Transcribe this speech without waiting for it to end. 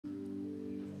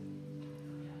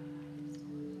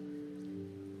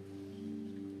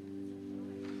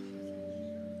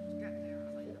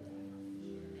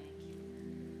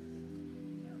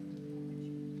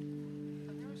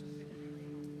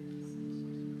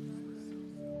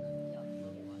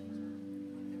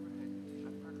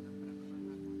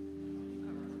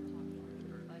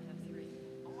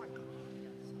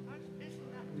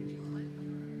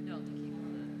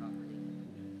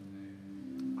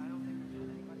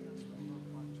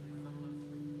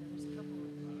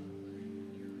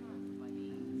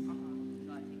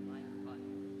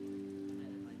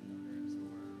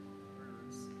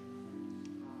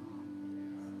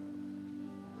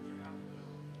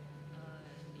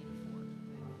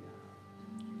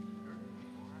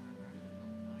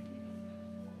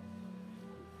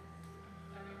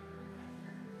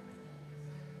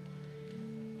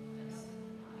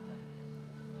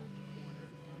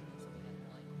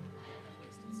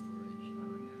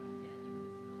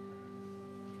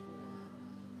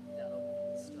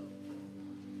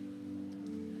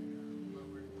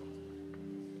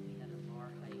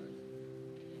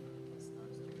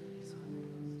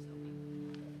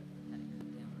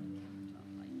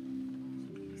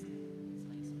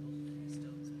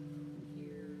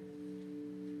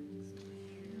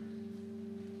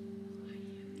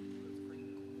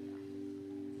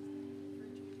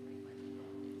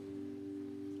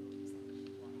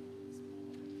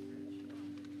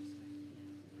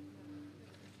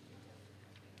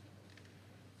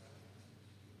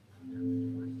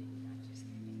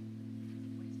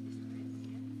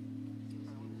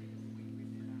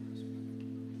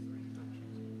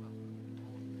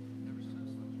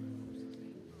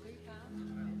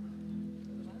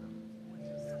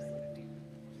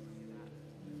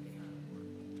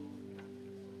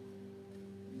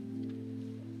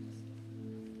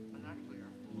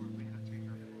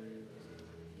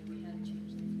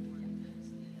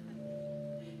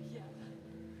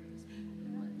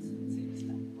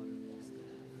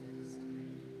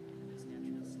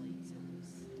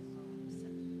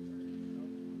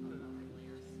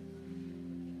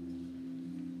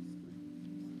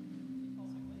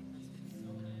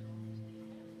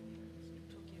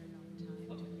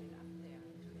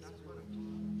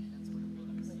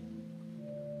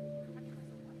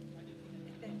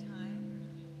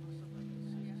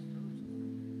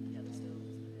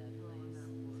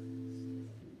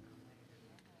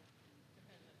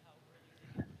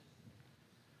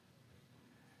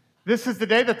This is the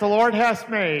day that the Lord has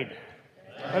made.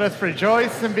 Let us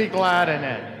rejoice and be glad in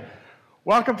it.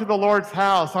 Welcome to the Lord's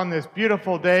house on this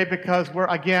beautiful day, because we're,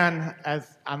 again,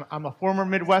 as I'm a former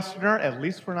Midwesterner, at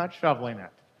least we're not shoveling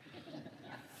it.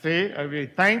 See, I'd be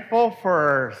thankful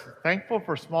for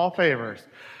small favors.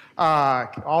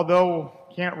 Although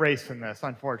can't race in this,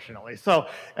 unfortunately. So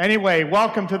anyway,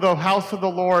 welcome to the house of the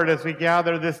Lord as we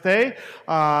gather this day.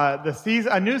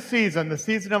 A new season, the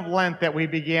season of Lent that we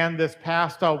began this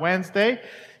past Wednesday.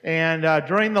 And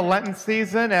during the Lenten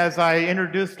season, as I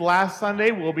introduced last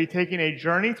Sunday, we'll be taking a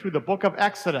journey through the book of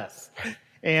Exodus.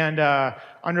 And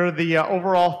under the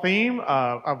overall theme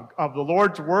of the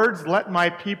Lord's words, let my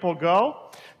people go.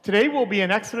 Today will be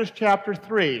in Exodus chapter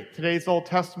 3, today's Old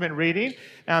Testament reading,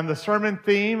 and the sermon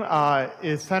theme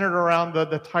is centered around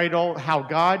the title, How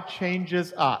God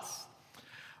Changes Us.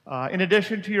 In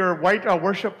addition to your white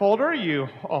worship folder, you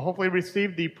hopefully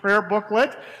received the prayer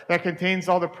booklet that contains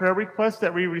all the prayer requests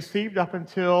that we received up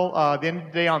until the end of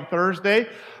the day on Thursday.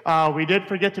 We did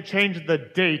forget to change the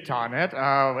date on it,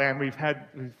 and we've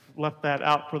left that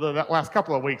out for the last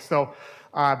couple of weeks. So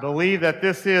I believe that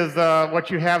this is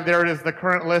what you have there is the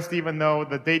current list, even though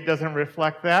the date doesn't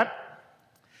reflect that.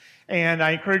 And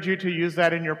I encourage you to use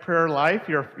that in your prayer life,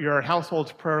 your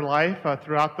household's prayer life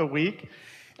throughout the week.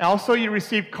 Also, you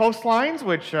receive Coastlines,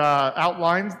 which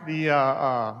outlines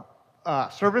the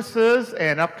services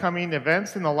and upcoming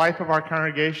events in the life of our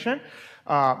congregation.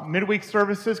 Midweek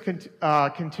services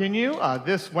continue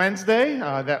this Wednesday,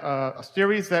 a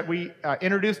series that we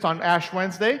introduced on Ash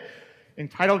Wednesday,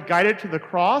 entitled Guided to the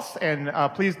Cross. And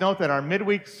please note that our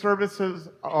midweek service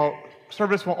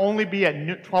will only be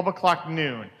at 12 o'clock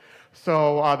noon.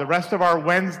 So the rest of our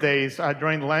Wednesdays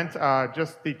during Lent,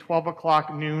 just the 12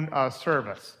 o'clock noon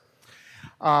service.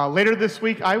 Later this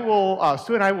week,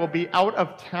 Sue and I will be out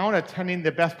of town attending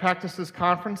the Best Practices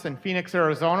Conference in Phoenix,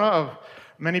 Arizona, of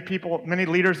many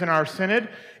leaders in our synod.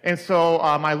 And so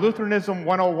my Lutheranism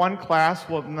 101 class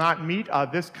will not meet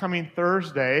this coming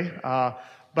Thursday.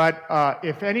 But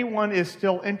if anyone is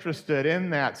still interested in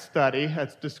that study,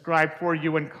 that's described for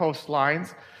you in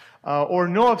Coastlines, or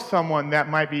know of someone that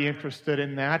might be interested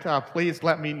in that, please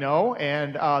let me know,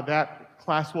 and that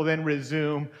class will then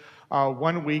resume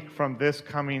 1 week from this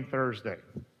coming Thursday.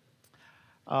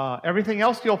 Everything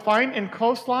else you'll find in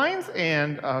Coastlines,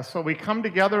 and so we come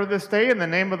together this day in the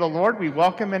name of the Lord. We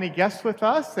welcome any guests with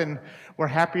us, and we're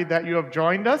happy that you have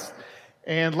joined us.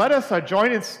 And let us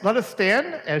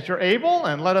stand as you're able,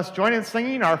 and let us join in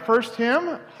singing our first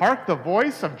hymn, Hark the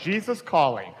Voice of Jesus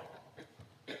Calling.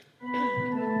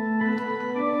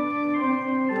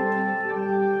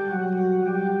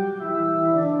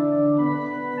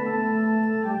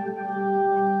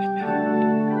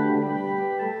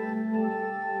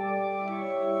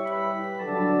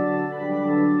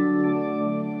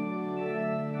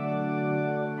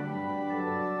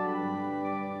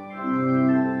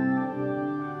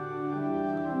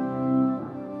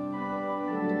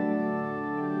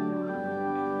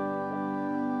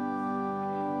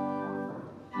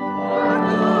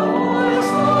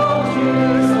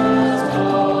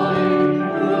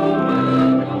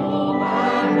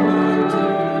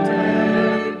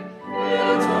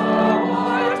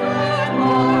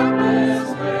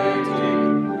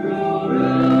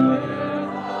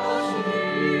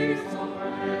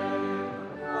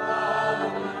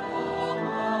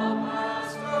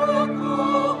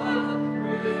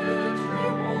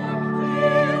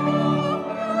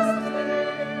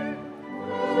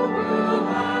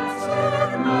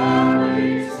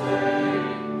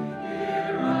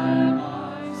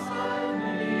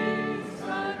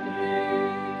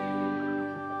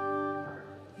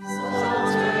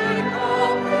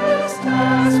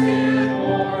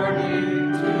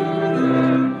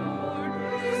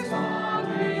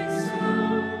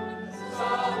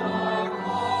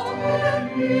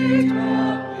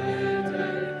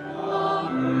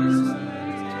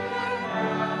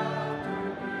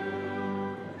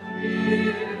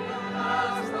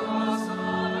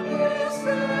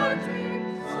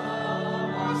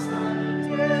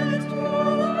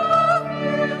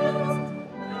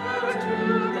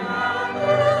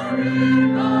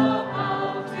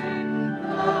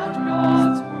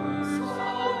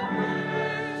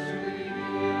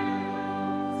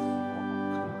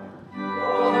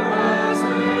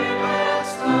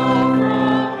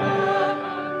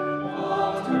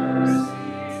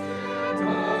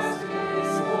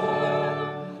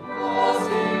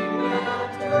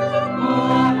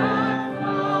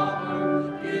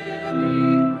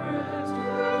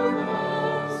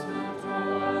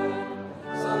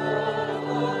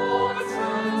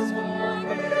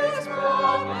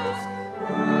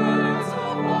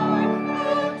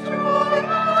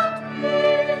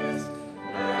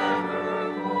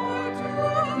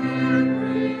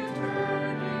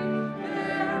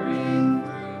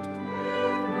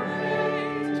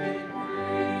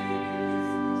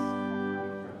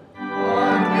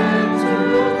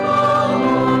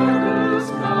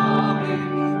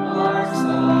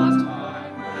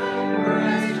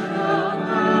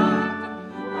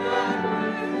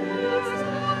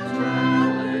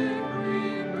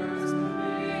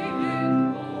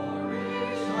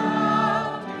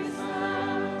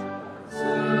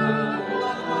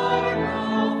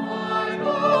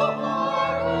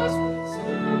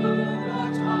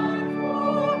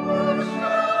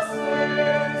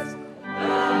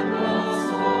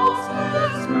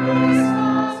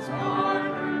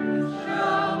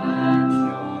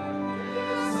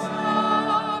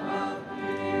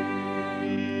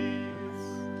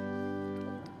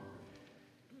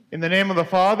 In the name of the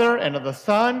Father, and of the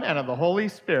Son, and of the Holy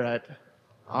Spirit.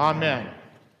 Amen.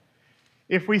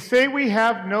 If we say we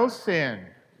have no sin,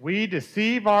 we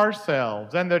deceive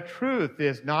ourselves, and the truth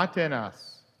is not in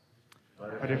us.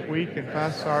 But if we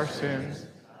confess our sins,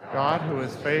 God, who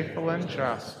is faithful and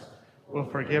just, will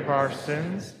forgive our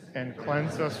sins and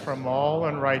cleanse us from all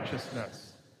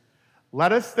unrighteousness.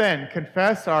 Let us then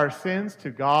confess our sins to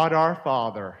God our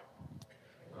Father.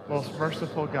 Most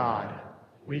merciful God,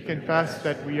 we confess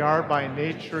that we are by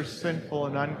nature sinful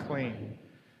and unclean.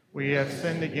 We have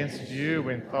sinned against you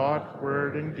in thought,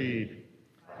 word, and deed,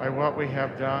 by what we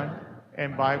have done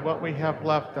and by what we have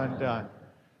left undone.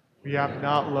 We have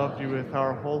not loved you with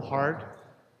our whole heart.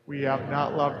 We have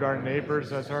not loved our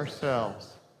neighbors as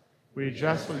ourselves. We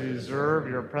justly deserve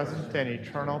your present and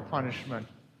eternal punishment.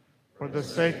 For the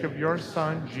sake of your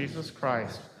Son, Jesus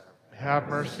Christ, have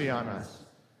mercy on us.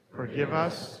 Forgive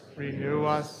us, renew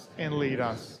us, and lead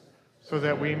us, so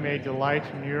that we may delight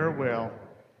in your will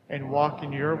and walk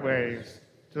in your ways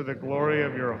to the glory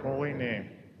of your holy name.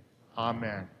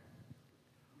 Amen.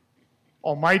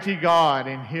 Almighty God,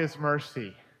 in his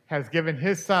mercy, has given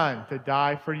his Son to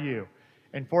die for you,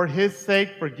 and for his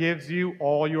sake forgives you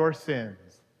all your sins.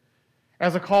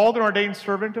 As a called and ordained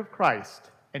servant of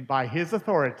Christ, and by his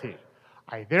authority,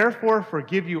 I therefore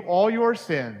forgive you all your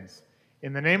sins,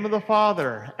 in the name of the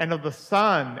Father, and of the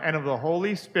Son, and of the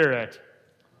Holy Spirit.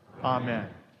 Amen.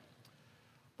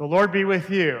 The Lord be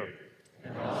with you.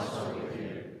 And also with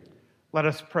you. Let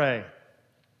us pray.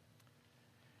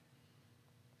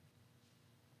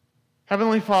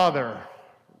 Heavenly Father,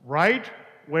 right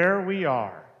where we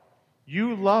are,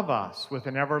 you love us with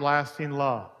an everlasting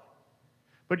love.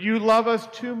 But you love us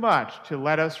too much to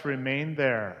let us remain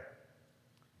there.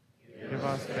 Give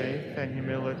us faith and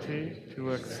humility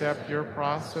to accept your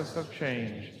process of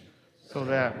change, so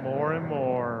that more and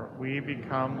more we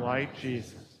become like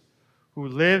Jesus, who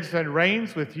lives and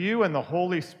reigns with you and the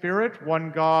Holy Spirit,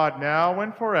 one God, now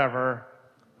and forever.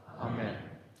 Amen.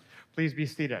 Please be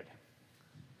seated.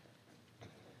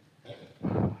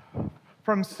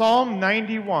 From Psalm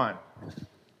 91.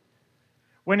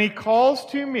 When he calls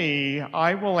to me,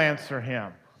 I will answer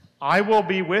him. I will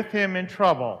be with him in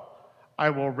trouble. I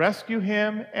will rescue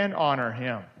him and honor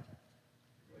him.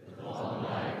 With long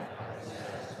life I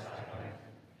satisfy him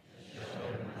and show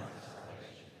him my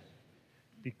salvation.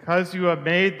 Because you have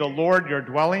made the Lord your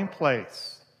dwelling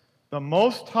place, the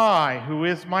Most High, who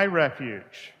is my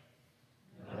refuge.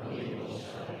 No evil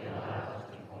shall be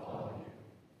allowed to befall you,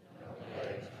 no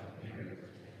plague come near your tent.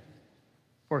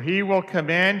 For he will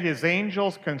command his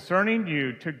angels concerning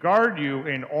you to guard you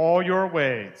in all your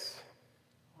ways.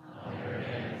 On your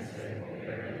hands they will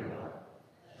bear you up,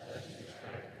 lest you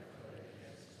strike your foot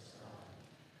against the stone.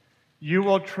 You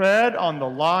will tread on the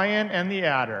lion and the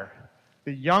adder,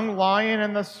 the young lion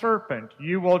and the serpent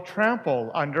you will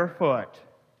trample underfoot.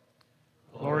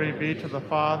 Glory be to the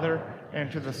Father,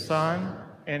 and to the Son,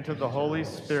 and to the Holy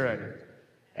Spirit,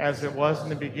 as it was in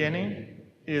the beginning,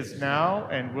 is now,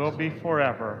 and will be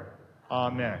forever.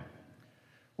 Amen.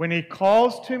 When he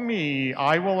calls to me,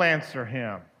 I will answer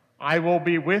him. I will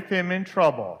be with him in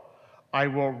trouble. I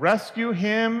will rescue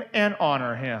him and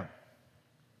honor him.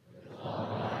 With long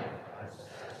life I will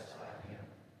satisfy him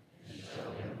and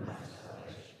show him my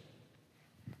salvation.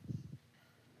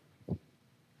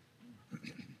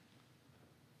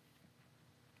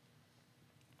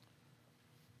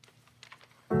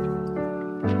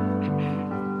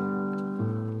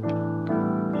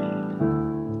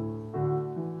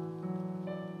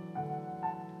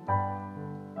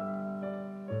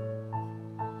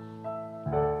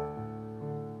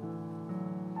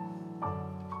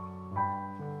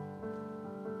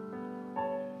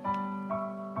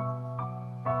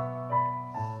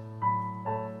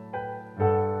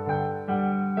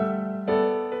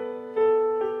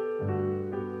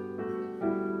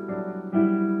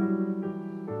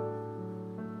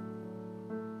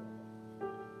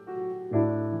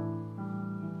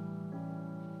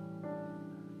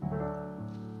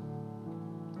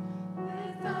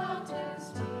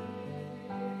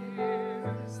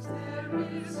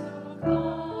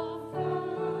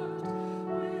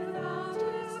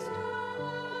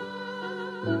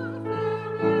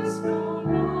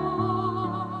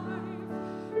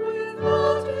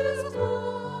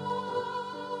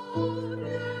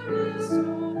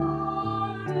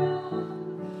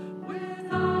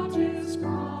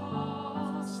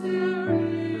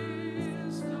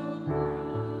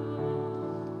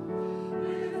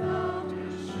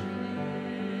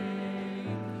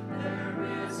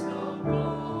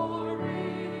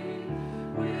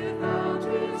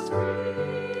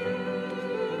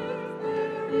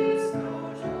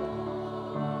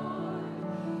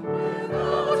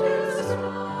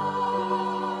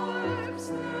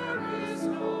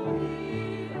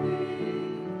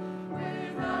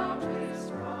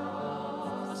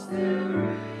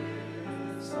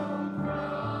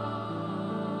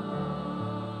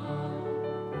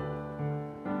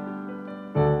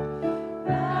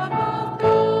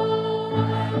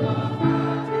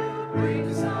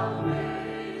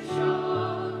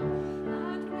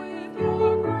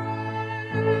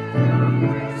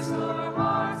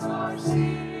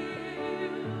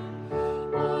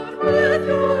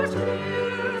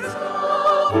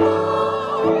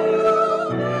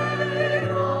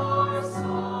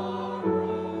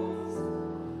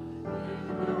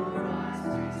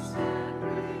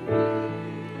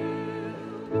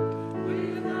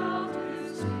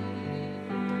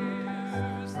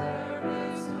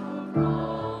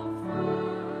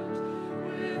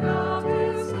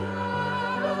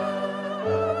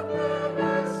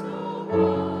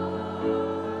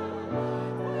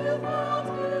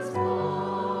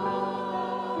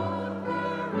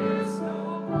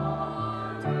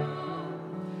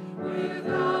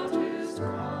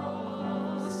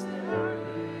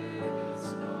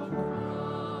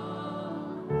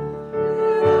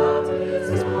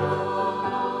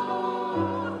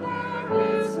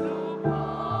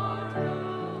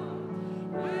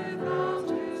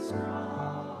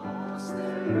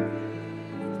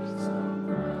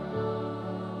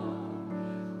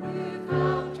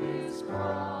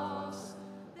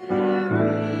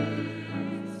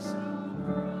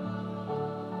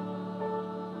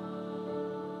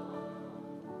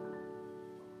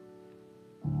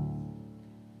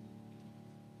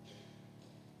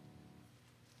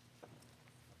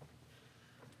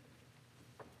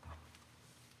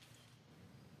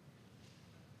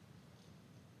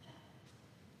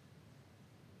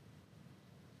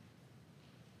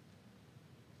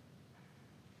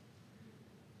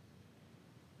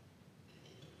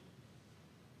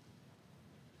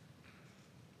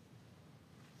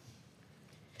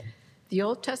 The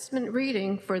Old Testament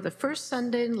reading for the first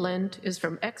Sunday in Lent is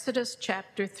from Exodus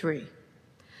chapter 3.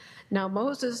 Now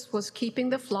Moses was keeping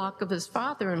the flock of his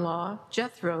father-in-law,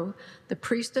 Jethro, the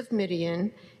priest of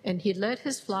Midian, and he led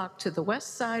his flock to the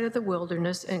west side of the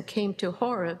wilderness and came to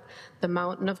Horeb, the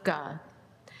mountain of God.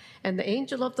 And the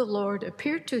angel of the Lord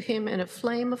appeared to him in a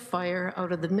flame of fire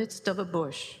out of the midst of a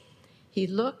bush. He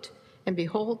looked, and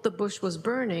behold, the bush was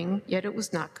burning, yet it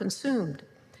was not consumed.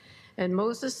 And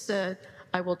Moses said,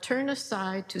 I will turn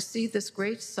aside to see this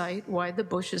great sight, why the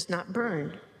bush is not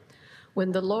burned.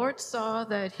 When the Lord saw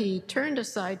that he turned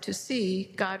aside to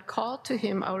see, God called to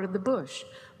him out of the bush,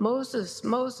 Moses,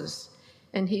 Moses.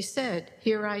 And he said,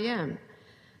 Here I am.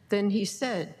 Then he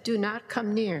said, Do not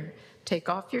come near. Take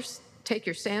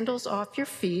your sandals off your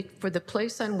feet, for the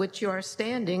place on which you are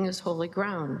standing is holy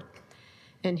ground.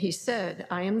 And he said,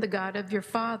 I am the God of your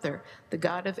father, the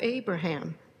God of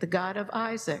Abraham, the God of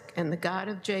Isaac, and the God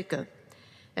of Jacob.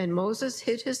 And Moses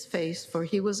hid his face, for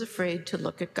he was afraid to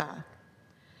look at God.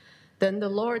 Then the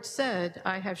Lord said,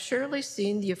 I have surely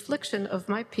seen the affliction of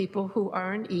my people who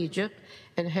are in Egypt,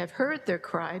 and have heard their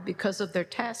cry because of their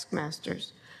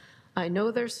taskmasters. I know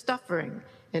their suffering,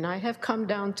 and I have come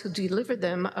down to deliver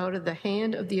them out of the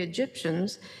hand of the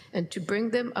Egyptians, and to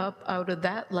bring them up out of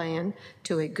that land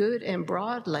to a good and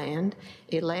broad land,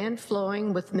 a land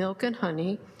flowing with milk and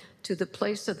honey, to the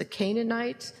place of the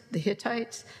Canaanites, the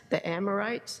Hittites, the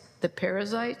Amorites, the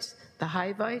Perizzites, the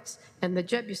Hivites, and the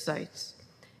Jebusites.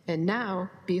 And now,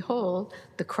 behold,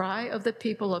 the cry of the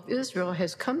people of Israel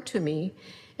has come to me,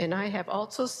 and I have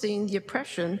also seen the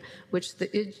oppression which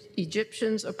the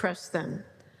Egyptians oppress them.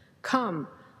 Come,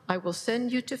 I will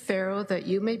send you to Pharaoh, that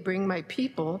you may bring my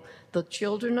people, the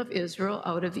children of Israel,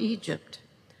 out of Egypt.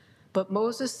 But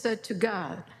Moses said to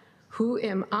God, Who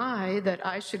am I that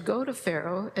I should go to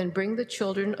Pharaoh and bring the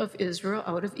children of Israel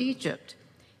out of Egypt?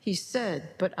 He said,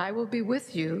 But I will be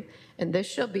with you, and this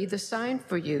shall be the sign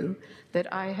for you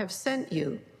that I have sent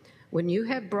you. When you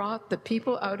have brought the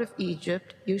people out of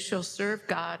Egypt, you shall serve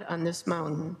God on this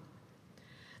mountain.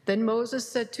 Then Moses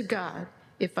said to God,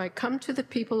 If I come to the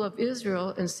people of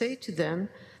Israel and say to them,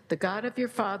 The God of your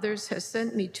fathers has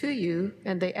sent me to you,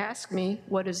 and they ask me,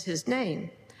 What is his name?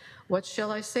 What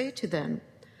shall I say to them?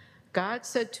 God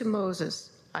said to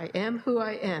Moses, I am who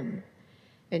I am.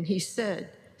 And he said,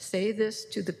 Say this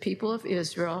to the people of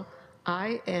Israel,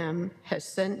 I am has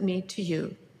sent me to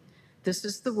you. This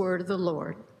is the word of the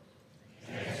Lord.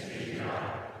 Thanks be to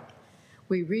God.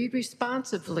 We read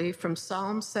responsively from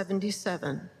Psalm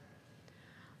 77.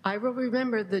 I will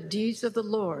remember the deeds of the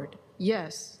Lord.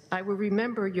 Yes, I will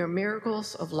remember your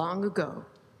miracles of long ago.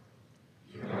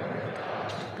 You are the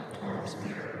God who performs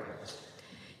miracles.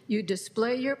 You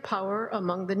display your power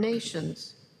among the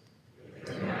nations. With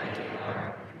your mighty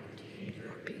arm, you redeemed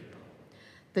your people.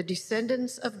 The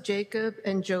descendants of Jacob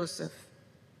and Joseph.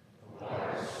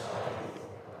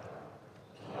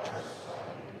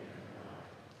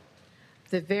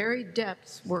 The very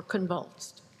depths were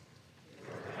convulsed.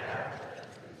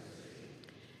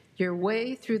 Your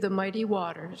way through the mighty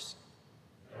waters.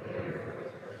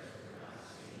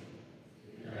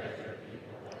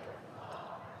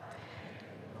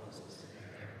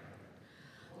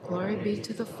 Glory be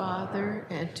to the Father,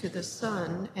 and to the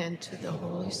Son, and to the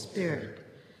Holy Spirit,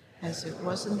 as it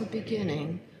was in the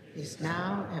beginning, is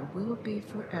now, and will be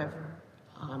forever.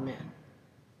 Amen.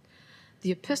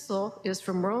 The epistle is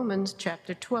from Romans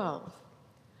chapter 12.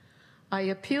 I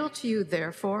appeal to you,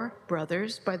 therefore,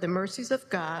 brothers, by the mercies of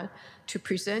God, to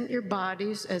present your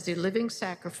bodies as a living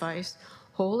sacrifice,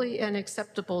 holy and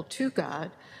acceptable to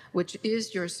God, which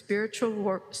is your spiritual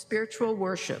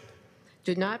worship.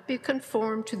 Do not be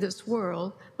conformed to this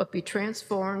world, but be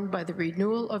transformed by the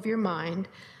renewal of your mind,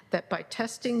 that by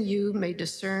testing you may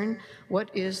discern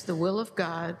what is the will of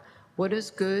God, what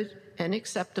is good and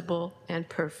acceptable and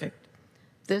perfect.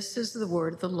 This is the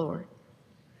word of the Lord.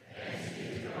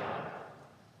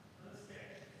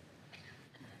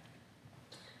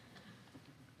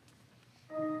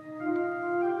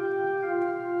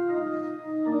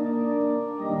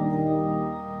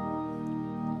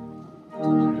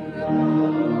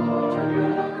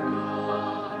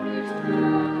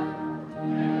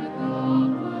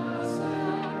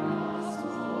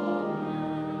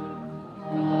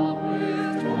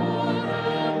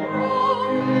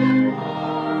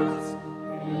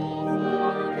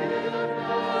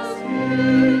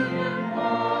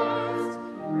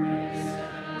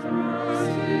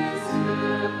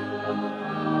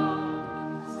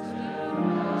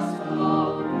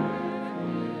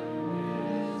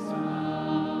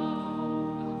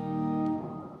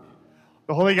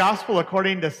 The Holy Gospel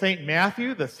according to St.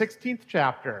 Matthew, the 16th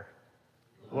chapter.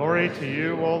 Glory to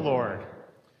you, O Lord.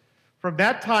 From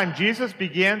that time, Jesus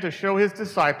began to show his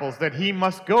disciples that he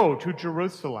must go to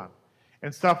Jerusalem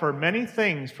and suffer many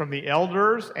things from the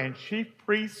elders and chief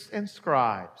priests and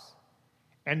scribes,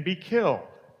 and be killed,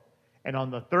 and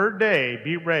on the third day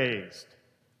be raised.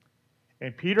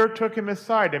 And Peter took him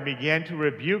aside and began to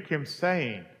rebuke him,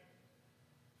 saying,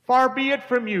 Far be it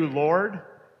from you, Lord.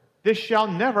 This shall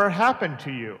never happen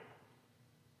to you.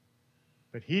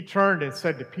 But he turned and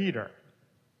said to Peter,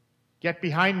 Get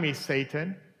behind me,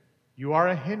 Satan. You are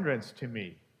a hindrance to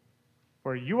me,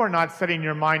 for you are not setting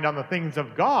your mind on the things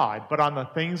of God, but on the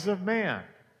things of man.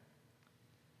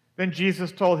 Then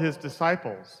Jesus told his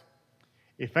disciples,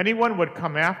 If anyone would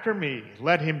come after me,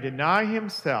 let him deny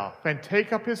himself and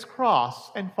take up his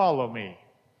cross and follow me.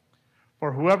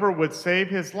 For whoever would save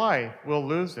his life will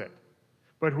lose it.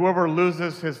 But whoever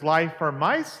loses his life for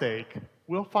my sake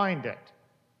will find it.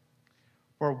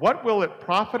 For what will it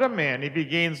profit a man if he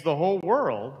gains the whole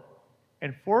world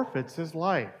and forfeits his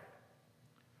life?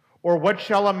 Or what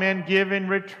shall a man give in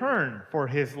return for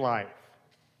his life?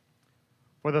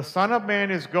 For the Son of Man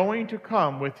is going to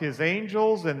come with his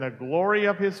angels in the glory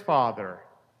of his Father,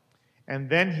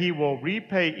 and then he will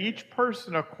repay each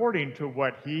person according to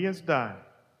what he has done.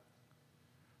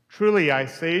 Truly, I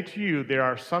say to you, there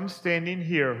are some standing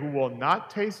here who will not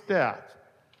taste death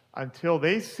until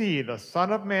they see the Son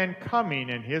of Man coming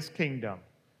in his kingdom.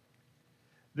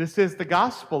 This is the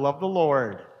gospel of the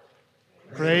Lord.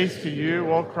 Praise to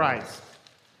you, O Christ.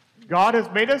 God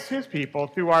has made us his people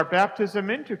through our baptism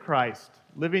into Christ.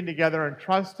 Living together in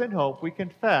trust and hope, we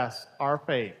confess our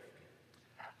faith.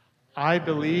 I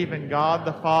believe in God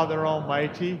the Father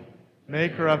Almighty,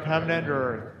 maker of heaven and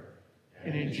earth,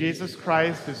 and in Jesus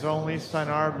Christ, his only Son,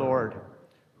 our Lord,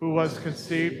 who was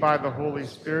conceived by the Holy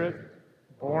Spirit,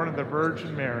 born of the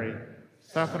Virgin Mary,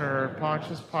 suffered under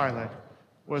Pontius Pilate,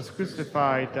 was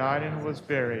crucified, died, and was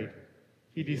buried.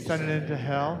 He descended into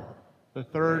hell. The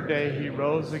third day he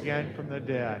rose again from the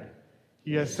dead.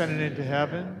 He ascended into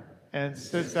heaven and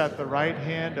sits at the right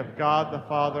hand of God the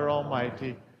Father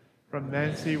Almighty. From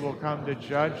thence he will come to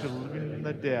judge the living and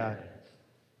the dead.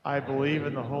 I believe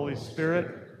in the Holy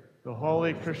Spirit, the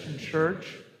holy Christian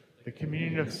Church, the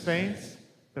communion of saints,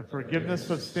 the forgiveness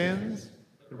of sins,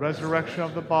 the resurrection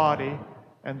of the body,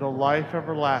 and the life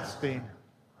everlasting.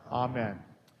 Amen.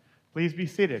 Please be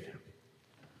seated.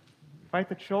 Invite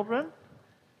the children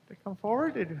to come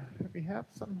forward. Did we have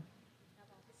some?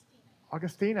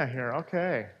 Augustina here,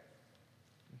 okay.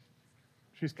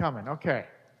 She's coming, okay.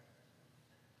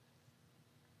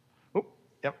 Oh,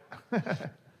 yep.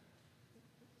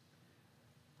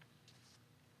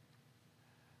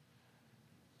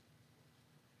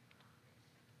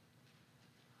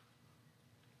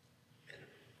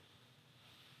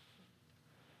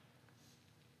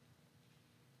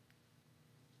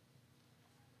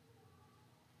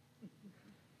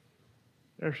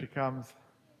 There she comes.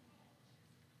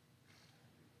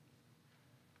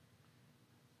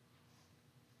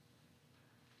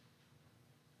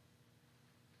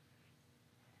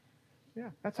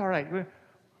 that's all right.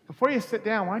 Before you sit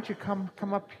down, why don't you come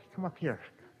up here.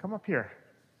 Come up here.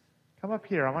 Come up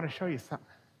here. I want to show you something.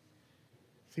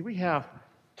 See, we have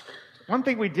one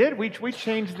thing we did. We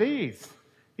changed these.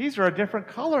 These are a different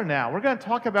color now. We're going to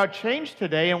talk about change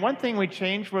today, and one thing we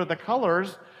changed were the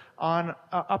colors on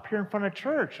up here in front of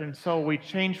church. And so we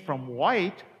changed from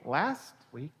white last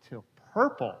week to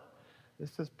purple.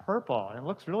 This is purple. It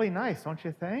looks really nice, don't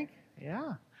you think?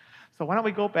 Yeah. So why don't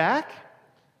we go back?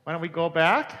 Why don't we go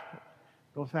back?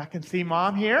 Go back and see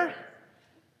Mom here.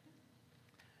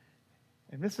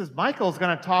 And Mrs. Michael's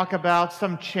going to talk about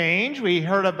some change. We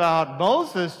heard about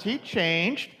Moses. He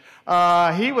changed.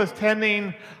 He was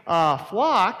tending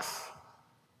flocks,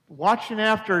 watching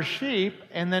after sheep,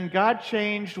 and then God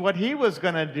changed what he was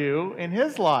going to do in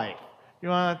his life. You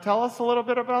want to tell us a little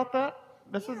bit about that,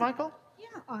 Mrs. Michael?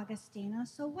 Yeah, Augustina.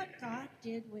 So what God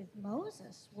did with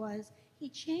Moses was he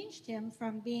changed him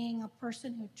from being a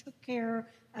person who took care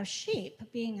of sheep,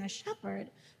 being a shepherd,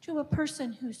 to a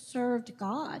person who served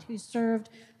God, who served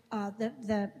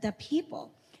the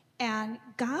people. And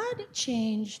God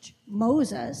changed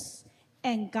Moses,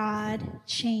 and God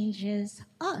changes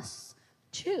us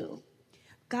too.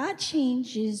 God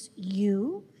changes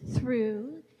you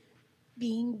through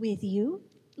being with you,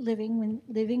 living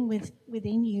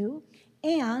within you,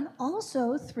 and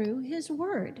also through his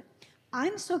word.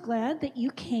 I'm so glad that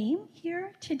you came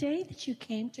here today, that you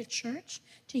came to church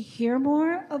to hear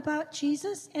more about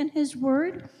Jesus and his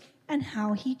word and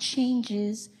how he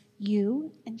changes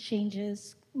you and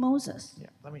changes Moses. Yeah,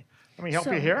 let me help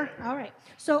you here. All right.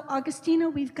 So, Augustina,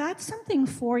 we've got something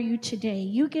for you today.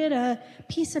 You get a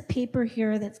piece of paper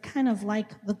here that's kind of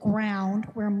like the ground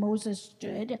where Moses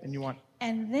stood.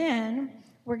 And then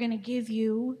we're going to give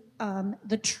you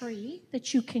the tree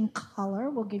that you can color.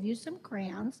 We'll give you some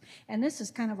crayons. And this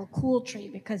is kind of a cool tree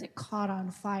because it caught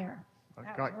on fire.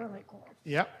 That's really cool.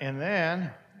 Yep, and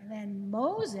then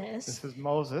Moses. This is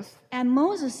Moses. And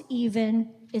Moses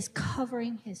even is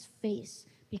covering his face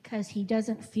because he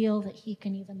doesn't feel that he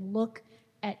can even look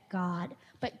at God.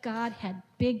 But God had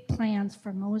big plans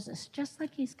for Moses, just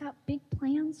like he's got big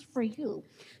plans for you.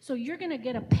 So you're going to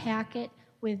get a packet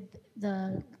with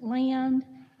the land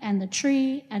and the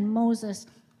tree and Moses.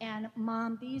 And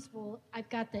Mom, I've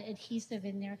got the adhesive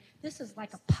in there. This is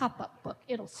like a pop-up book.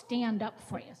 It'll stand up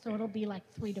for you, so it'll be like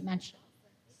three-dimensional.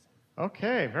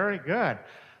 Okay, very good.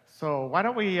 So why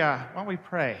don't we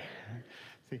pray?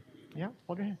 See, yeah,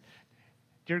 well, go ahead.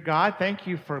 Dear God, thank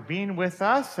you for being with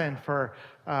us and for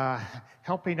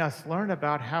helping us learn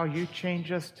about how you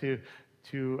change us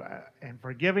and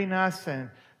forgiving us and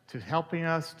to helping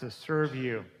us to serve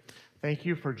you. Thank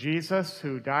you for Jesus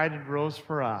who died and rose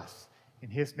for us. In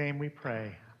his name we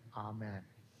pray. Amen.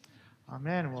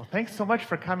 Amen. Well, thanks so much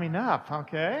for coming up,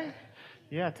 okay?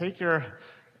 Yeah,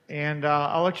 and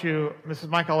I'll let you, Mrs.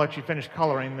 Mike, I'll let you finish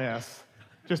coloring this.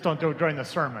 Just don't do it during the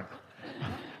sermon.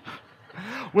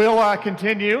 We'll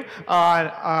continue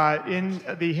in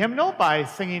the hymnal by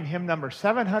singing hymn number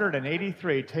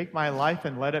 783, Take My Life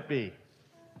and Let It Be.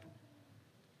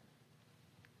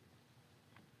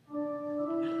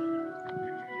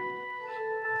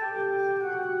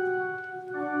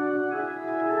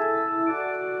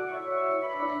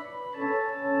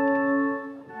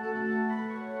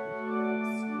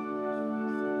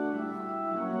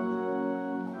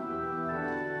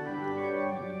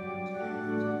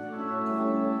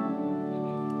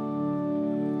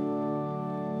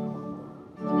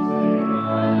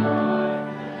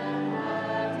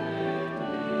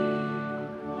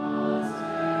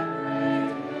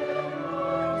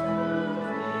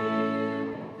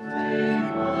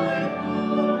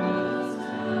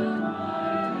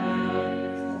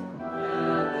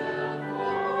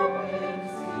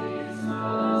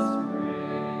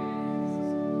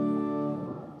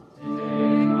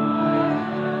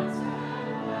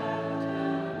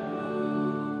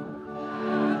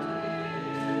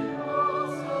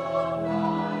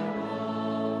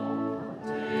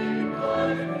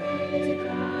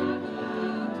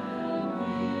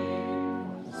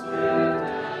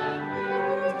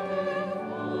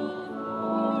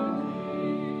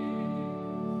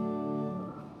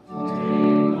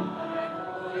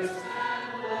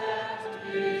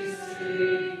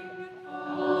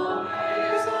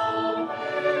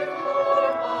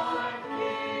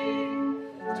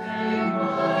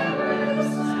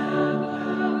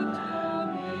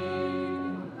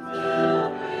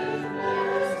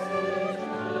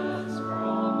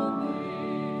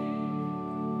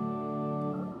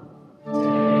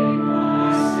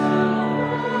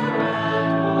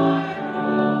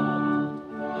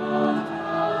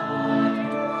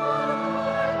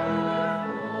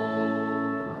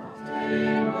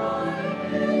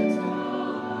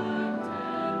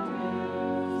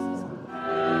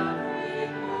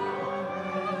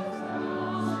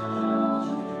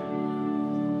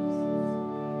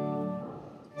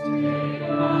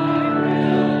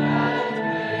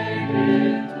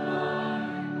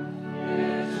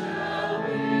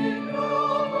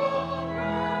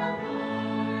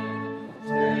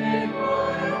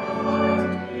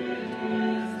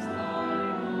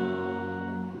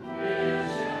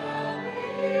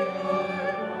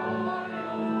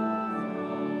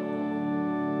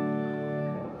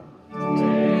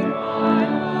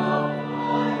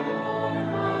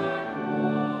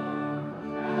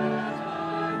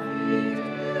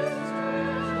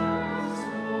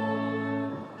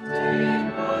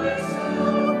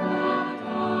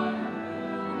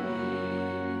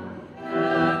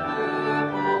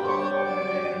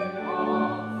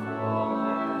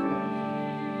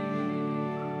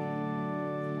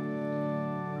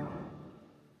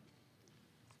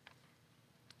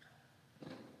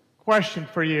 Question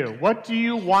for you. What do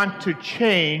you want to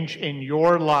change in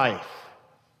your life?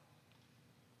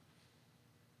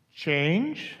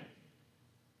 Change?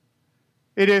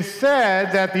 It is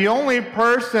said that the only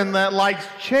person that likes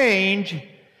change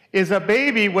is a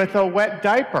baby with a wet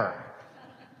diaper.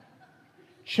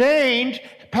 Change,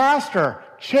 Pastor,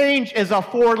 change is a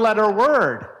 4-letter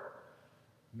word.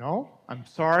 No, I'm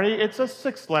sorry, it's a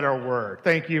 6-letter word.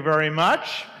 Thank you very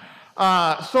much.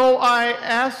 So I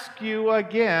ask you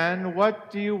again, what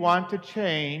do you want to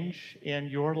change in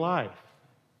your life?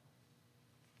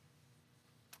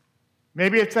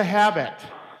 Maybe it's a habit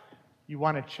you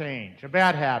want to change, a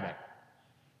bad habit.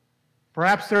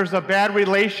 Perhaps there's a bad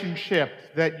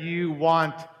relationship that you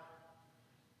want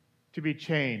to be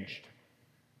changed,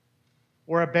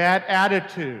 or a bad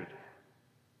attitude,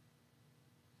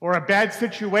 or a bad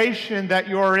situation that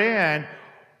you're in,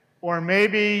 or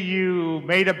maybe you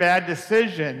made a bad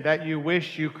decision that you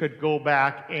wish you could go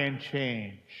back and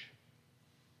change.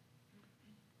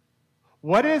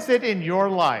 What is it in your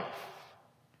life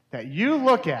that you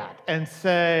look at and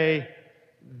say,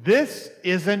 this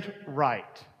isn't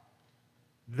right?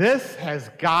 This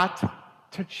has got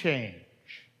to change.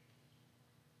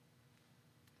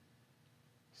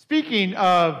 Speaking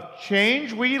of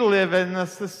change, we live in a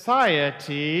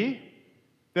society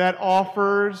that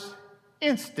offers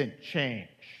instant change.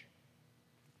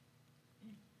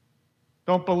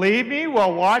 Don't believe me?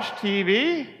 Well, watch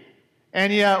TV,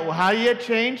 and how do you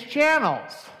change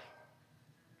channels?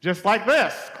 Just like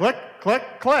this. Click, click,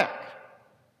 click.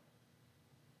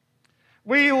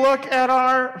 We look at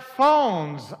our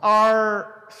phones,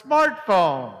 our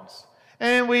smartphones,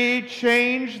 and we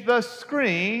change the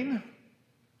screen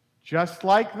just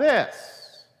like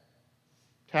this.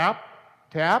 Tap,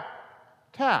 tap,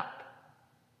 tap.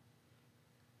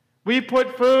 We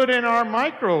put food in our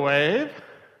microwave,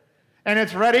 and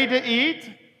it's ready to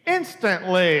eat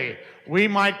instantly. We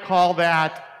might call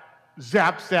that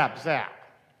zap, zap, zap.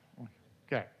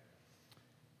 Okay.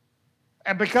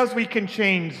 And because we can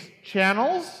change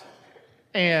channels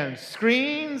and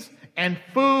screens and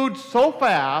food so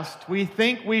fast, we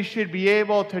think we should be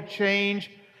able to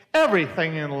change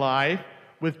everything in life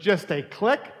with just a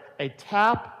click, a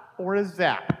tap, or a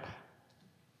zap.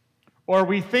 Or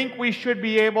we think we should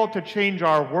be able to change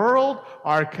our world,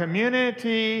 our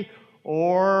community,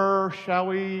 or shall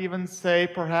we even say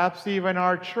perhaps even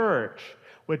our church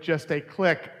with just a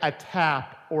click, a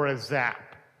tap, or a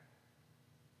zap.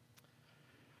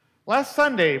 Last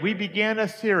Sunday, we began a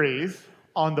series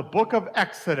on the book of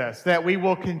Exodus that we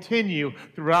will continue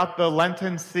throughout the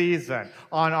Lenten season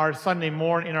on our Sunday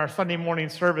morning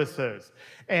services.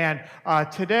 And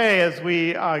today, as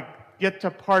we get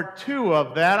to part 2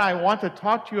 of that, I want to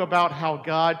talk to you about how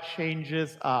God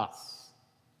changes us.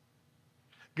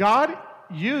 God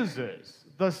uses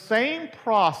the same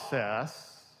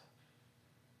process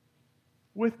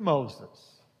with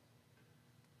Moses.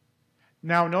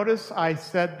 Now, notice I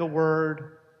said the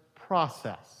word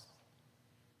process.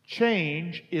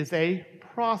 Change is a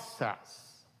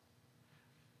process.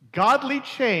 Godly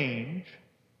change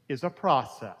is a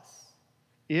process.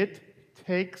 It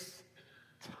takes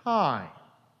time.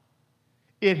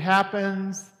 It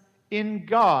happens in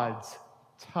God's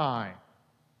time.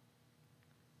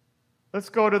 Let's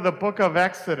go to the book of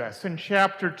Exodus in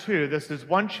chapter 2. This is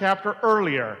one chapter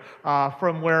earlier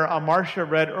from where Marcia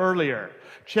read earlier.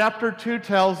 Chapter 2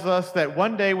 tells us that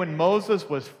one day when Moses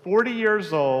was 40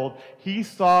 years old, he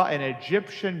saw an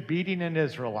Egyptian beating an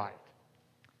Israelite.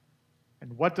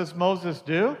 And what does Moses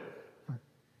do?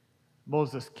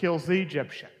 Moses kills the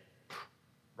Egyptian.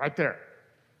 Right there.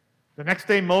 The next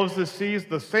day, Moses sees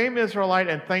the same Israelite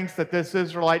and thinks that this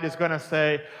Israelite is going to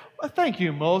say, well, thank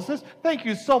you, Moses. Thank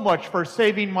you so much for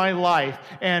saving my life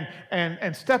and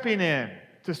stepping in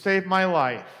to save my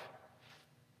life.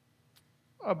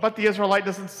 But the Israelite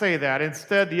doesn't say that.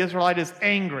 Instead, the Israelite is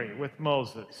angry with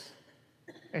Moses.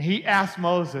 And he asks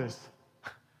Moses,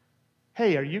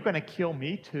 hey, are you going to kill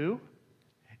me too?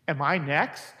 Am I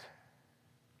next?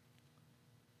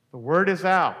 The word is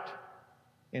out.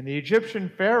 And the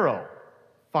Egyptian Pharaoh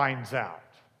finds out.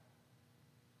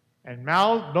 And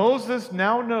Moses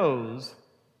now knows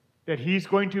that he's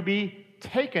going to be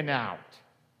taken out.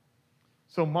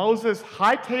 So Moses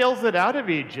hightails it out of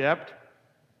Egypt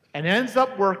and ends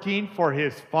up working for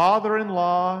his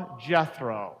father-in-law,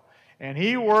 Jethro. And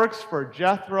he works for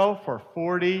Jethro for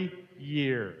 40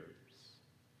 years.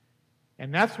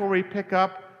 And that's where we pick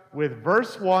up with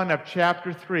verse 1 of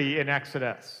chapter 3 in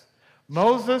Exodus.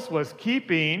 Moses was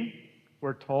keeping,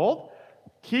 we're told,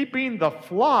 keeping the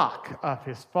flock of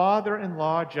his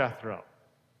father-in-law Jethro.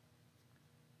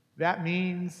 That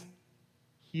means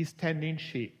he's tending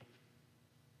sheep.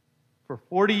 For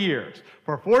 40 years.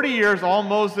 For 40 years, all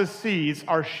Moses sees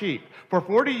are sheep. For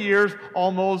 40 years,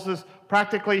 all Moses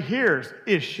practically hears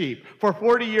is sheep. For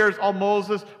 40 years, all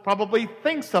Moses probably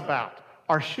thinks about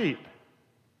are sheep.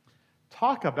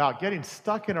 Talk about getting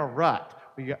stuck in a rut.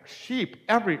 We got sheep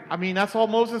that's all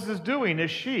Moses is doing is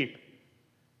sheep.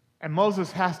 And Moses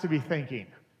has to be thinking.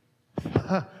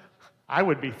 I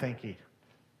would be thinking.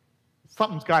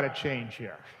 Something's got to change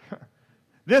here.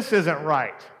 This isn't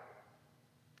right.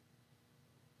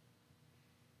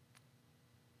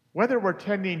 Whether we're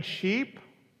tending sheep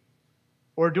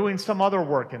or doing some other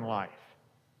work in life,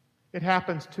 it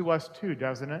happens to us too,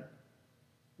 doesn't it?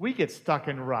 We get stuck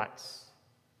in ruts.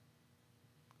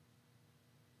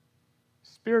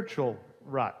 Spiritual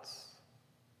ruts.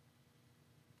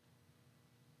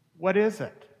 What is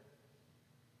it?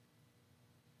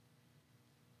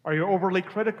 Are you overly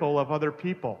critical of other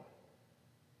people?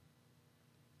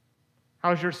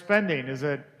 How's your spending? Is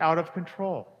it out of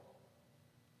control?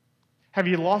 Have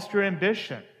you lost your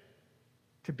ambition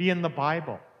to be in the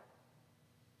Bible,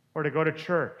 or to go to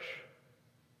church,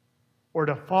 or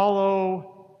to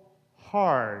follow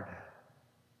hard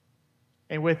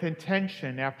and with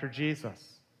intention after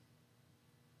Jesus?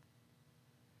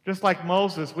 Just like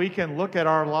Moses, we can look at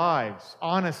our lives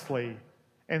honestly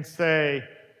and say,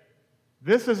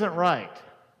 this isn't right.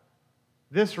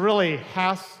 This really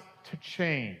has to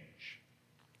change.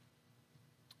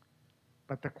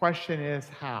 But the question is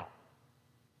how?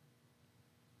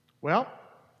 Well,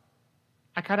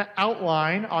 I kind of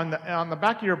outline on the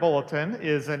back of your bulletin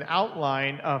is an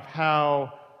outline of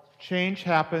how change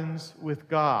happens with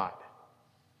God.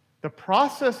 The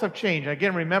process of change,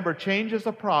 again, remember, change is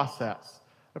a process.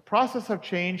 The process of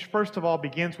change, first of all,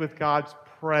 begins with God's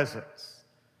presence.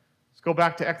 Let's go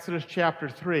back to Exodus chapter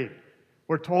 3.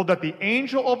 We're told that the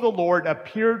angel of the Lord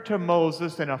appeared to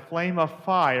Moses in a flame of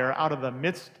fire out of the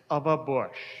midst of a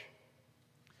bush.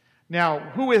 Now,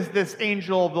 who is this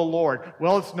angel of the Lord?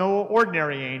 Well, it's no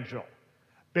ordinary angel.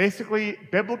 Basically,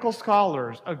 biblical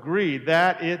scholars agree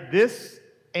that this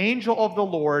angel of the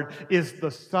Lord is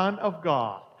the Son of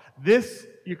God. This,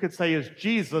 you could say, is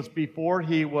Jesus before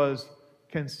he was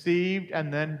conceived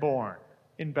and then born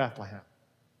in Bethlehem.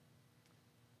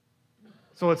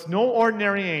 So it's no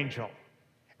ordinary angel.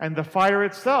 And the fire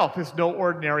itself is no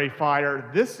ordinary fire.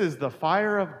 This is the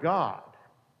fire of God.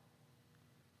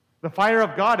 The fire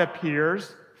of God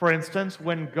appears, for instance,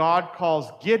 when God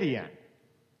calls Gideon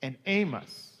and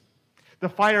Amos. The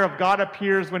fire of God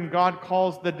appears when God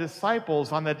calls the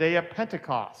disciples on the day of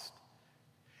Pentecost.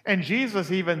 And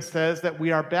Jesus even says that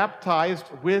we are baptized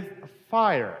with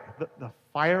fire, the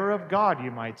fire of God,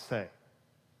 you might say.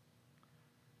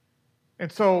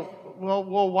 And so, well,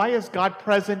 why is God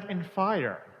present in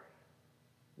fire?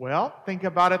 Well, think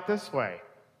about it this way.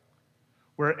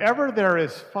 Wherever there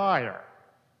is fire,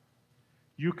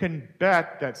 you can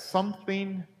bet that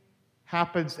something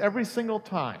happens every single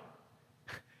time,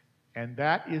 and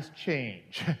that is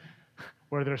change.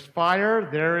 Where there's fire,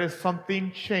 there is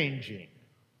something changing.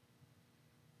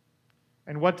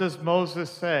 And what does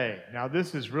Moses say? Now,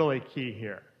 this is really key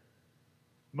here.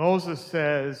 Moses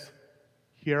says,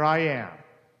 "Here I am."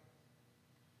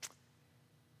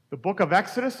 The book of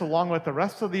Exodus, along with the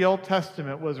rest of the Old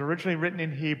Testament, was originally written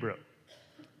in Hebrew.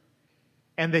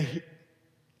 And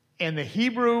the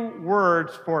Hebrew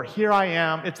words for "here I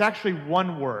am," it's actually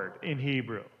one word in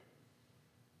Hebrew.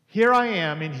 "Here I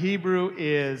am" in Hebrew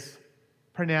is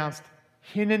pronounced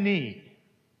hineni.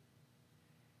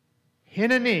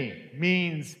 Hineni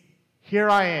means "here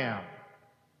I am."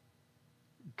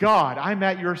 God, I'm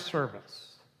at your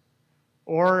service.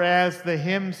 Or as the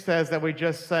hymn says that we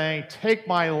just sang, "Take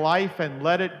my life and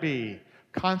let it be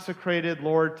consecrated,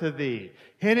 Lord, to thee."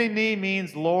 Hineni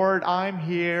means, Lord, I'm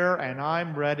here and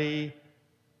I'm ready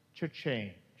to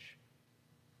change.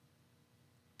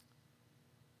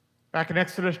 Back in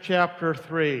Exodus chapter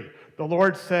 3, the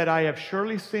Lord said, "I have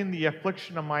surely seen the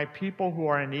affliction of my people who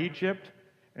are in Egypt,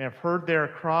 and have heard their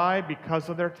cry because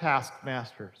of their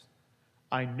taskmasters.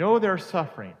 I know their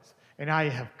sufferings, and I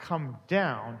have come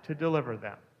down to deliver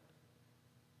them."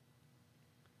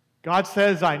 God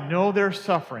says, I know their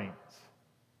sufferings.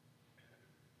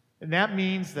 And that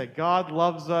means that God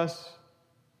loves us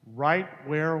right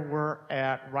where we're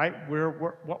at, right where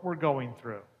what we're going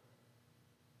through.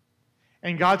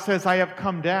 And God says, I have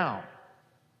come down.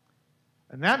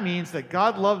 And that means that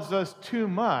God loves us too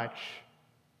much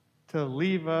to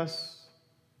leave us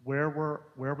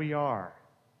where we are.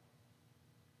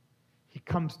 He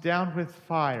comes down with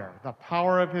fire, the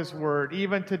power of his word,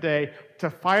 even today, to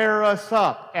fire us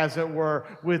up, as it were,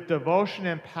 with devotion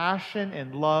and passion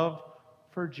and love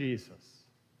for Jesus.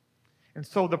 And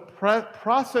so the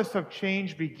process of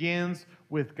change begins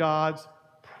with God's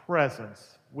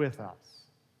presence with us.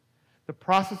 The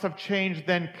process of change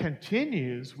then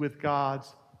continues with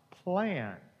God's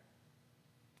plan.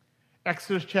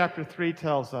 Exodus chapter 3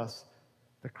 tells us,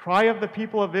 "The cry of the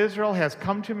people of Israel has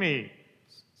come to me,"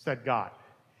 said God,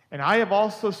 "and I have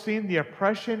also seen the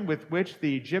oppression with which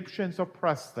the Egyptians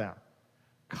oppress them.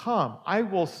 Come, I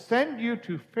will send you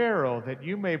to Pharaoh that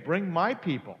you may bring my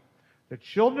people, the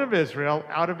children of Israel,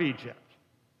 out of Egypt."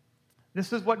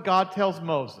 This is what God tells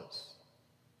Moses.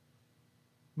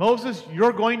 Moses,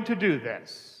 you're going to do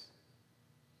this.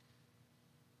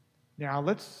 Now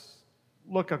let's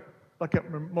look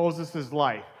at Moses'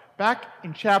 life. Back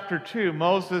in chapter 2,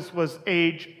 Moses was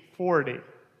age 40.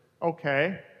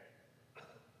 Okay.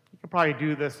 You could probably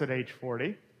do this at age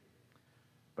 40.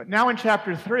 But now in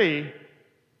chapter 3,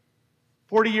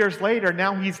 40 years later,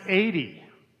 now he's 80.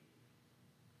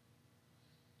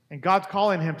 And God's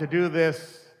calling him to do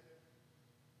this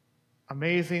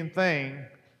amazing thing.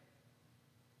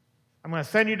 "I'm going to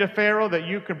send you to Pharaoh that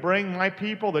you could bring my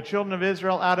people, the children of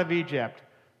Israel, out of Egypt."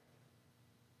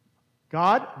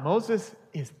 God, Moses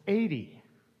is 80.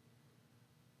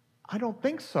 I don't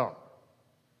think so.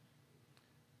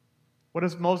 What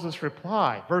does Moses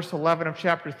reply? Verse 11 of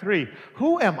chapter 3.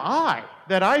 "Who am I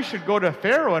that I should go to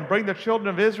Pharaoh and bring the children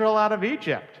of Israel out of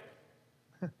Egypt?"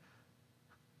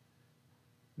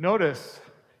 Notice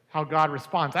how God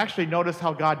responds. Actually, notice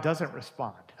how God doesn't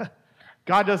respond.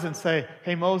 God doesn't say,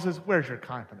 "Hey, Moses, where's your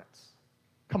confidence?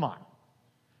 Come on.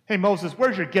 Hey, Moses,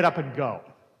 where's your get up and go?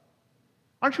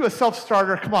 Aren't you a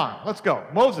self-starter? Come on, let's go.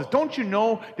 Moses, don't you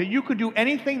know that you can do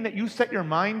anything that you set your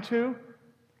mind to?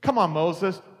 Come on,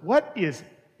 Moses, what is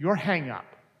your hang-up?"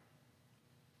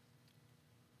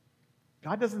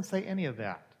 God doesn't say any of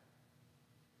that.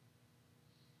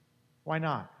 Why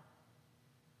not?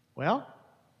 Well,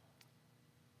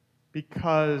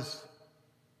 because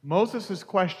Moses'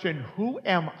 question, "Who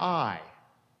am I?"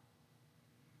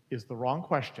 is the wrong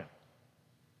question.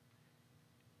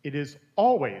 It is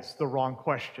always the wrong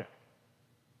question.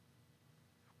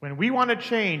 When we want to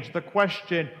change, the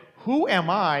question, "Who am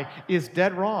I?" is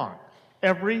dead wrong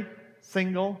every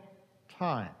single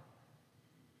time.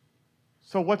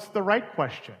 So what's the right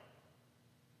question?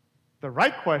 The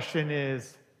right question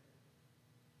is,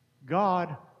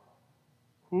 "God,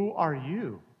 who are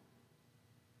you?"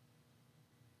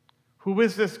 Who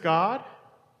is this God?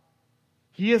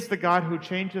 He is the God who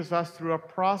changes us through a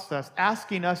process,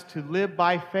 asking us to live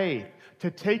by faith, to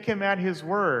take him at his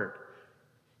word.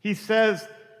 He says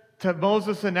to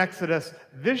Moses in Exodus,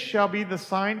 "This shall be the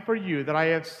sign for you that I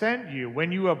have sent you.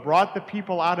 When you have brought the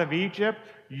people out of Egypt,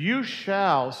 you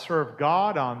shall serve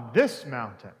God on this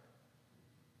mountain."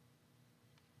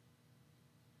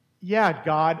 Yeah,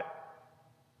 God,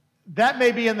 that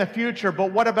may be in the future,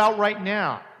 but what about right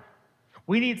now?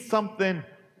 We need something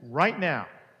right now.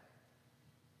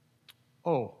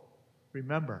 Oh,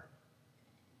 remember,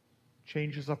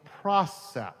 change is a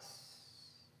process.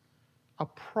 A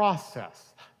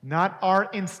process. Not our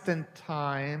instant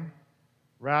time,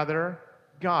 rather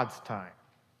God's time.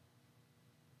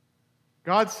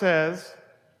 God says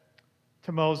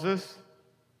to Moses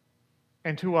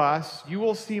and to us, "You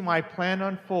will see my plan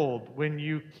unfold when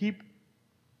you keep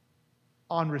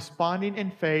on responding in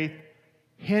faith,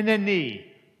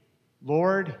 Hineni,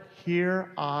 Lord,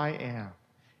 here I am."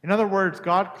 In other words,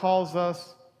 God calls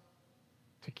us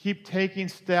to keep taking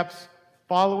steps,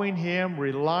 following him,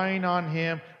 relying on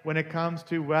him when it comes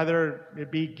to whether it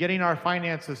be getting our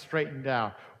finances straightened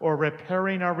out, or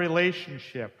repairing our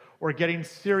relationship, or getting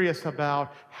serious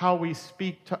about how we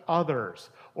speak to others,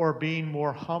 or being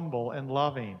more humble and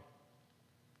loving.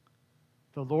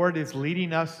 The Lord is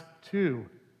leading us to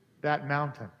that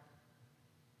mountain.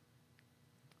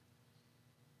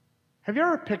 Have you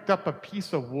ever picked up a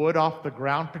piece of wood off the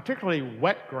ground, particularly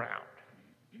wet ground?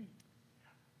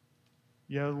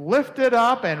 You lift it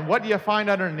up, and what do you find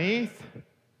underneath?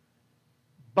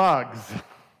 Bugs.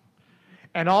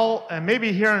 And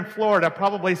maybe here in Florida,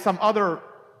 probably some other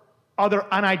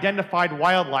unidentified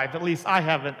wildlife. At least I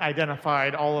haven't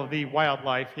identified all of the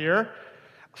wildlife here.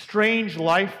 Strange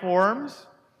life forms.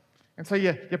 And so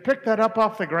you pick that up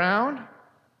off the ground,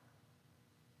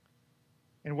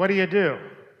 and what do?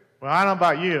 Well, I don't know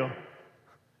about you.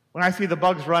 When I see the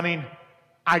bugs running,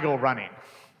 I go running.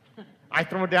 I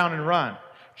throw it down and run.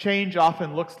 Change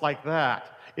often looks like that.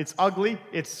 It's ugly,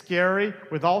 it's scary,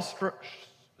 with all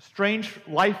strange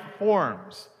life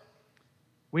forms.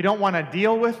 We don't want to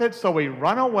deal with it, so we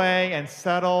run away and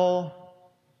settle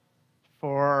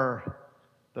for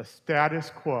the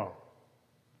status quo.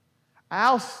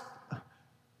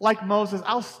 Like Moses,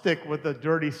 I'll stick with the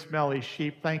dirty, smelly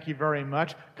sheep. Thank you very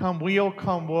much. Come weal,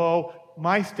 come woe.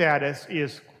 My status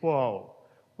is quo.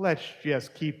 Let's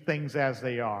just keep things as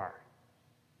they are.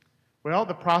 Well,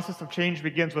 the process of change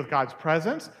begins with God's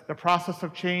presence. The process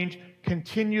of change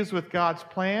continues with God's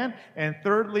plan. And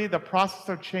thirdly, the process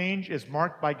of change is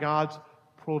marked by God's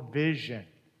provision.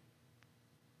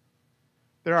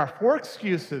 There are 4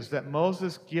 excuses that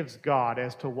Moses gives God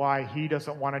as to why he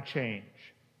doesn't want to change.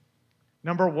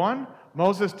 Number 1,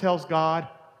 Moses tells God,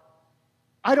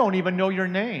 I don't even know your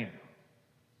name.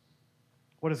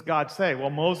 What does God say?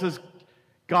 Well,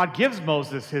 God gives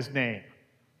Moses his name.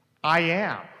 I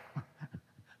am.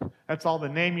 That's all the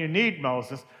name you need,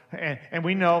 Moses. And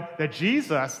we know that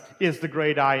Jesus is the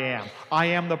great I am. I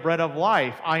am the bread of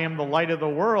life. I am the light of the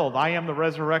world. I am the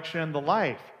resurrection and the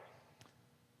life.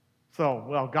 So,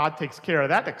 well, God takes care of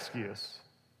that excuse.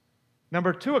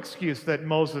 Number 2 excuse that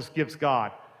Moses gives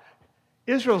God.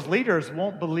 Israel's leaders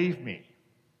won't believe me.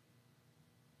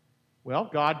 Well,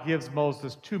 God gives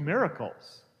Moses 2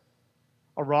 miracles.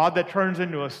 A rod that turns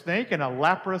into a snake and a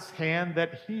leprous hand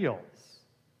that heals.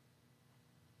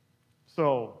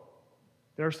 So,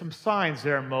 there are some signs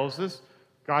there, Moses.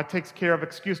 God takes care of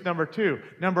excuse number 2.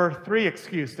 Number 3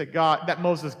 excuse that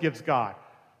Moses gives God.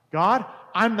 God,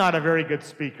 I'm not a very good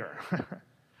speaker.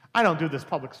 I don't do this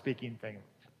public speaking thing.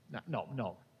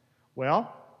 No.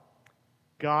 Well,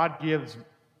 God gives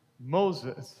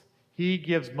Moses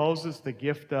the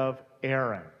gift of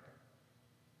Aaron.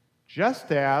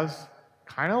 Just as,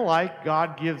 kind of like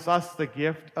God gives us the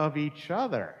gift of each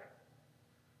other.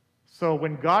 So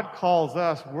when God calls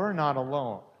us, we're not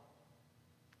alone.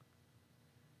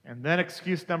 And then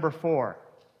excuse number 4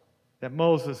 that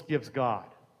Moses gives God.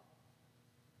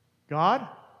 God,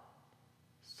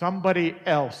 somebody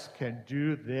else can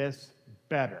do this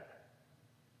better.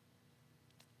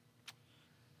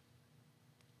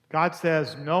 God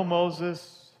says, no,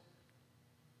 Moses,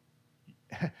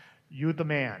 you the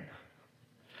man.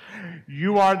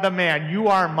 You are the man. You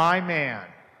are my man.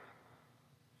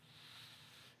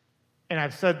 And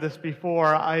I've said this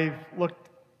before. I've looked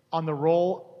on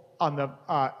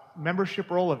the membership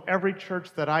roll of every church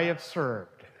that I have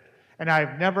served. And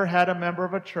I've never had a member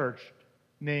of a church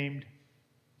named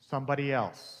somebody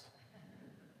else.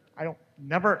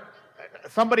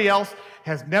 Somebody else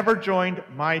has never joined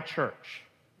my church.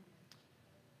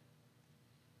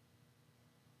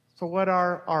 So what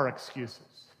are our excuses?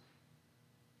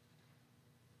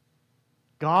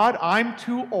 God, I'm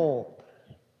too old.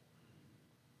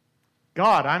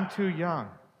 God, I'm too young.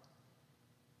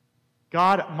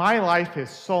 God, my life is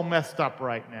so messed up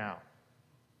right now.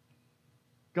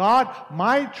 God,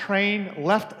 my train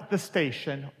left the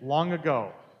station long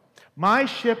ago. My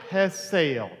ship has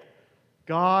sailed.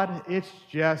 God, it's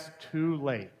just too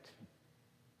late.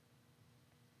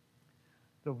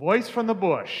 The voice from the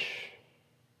bush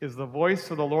is the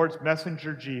voice of the Lord's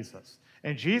messenger, Jesus.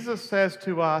 And Jesus says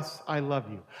to us, I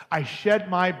love you. I shed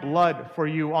my blood for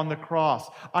you on the cross.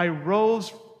 I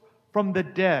rose from the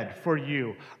dead for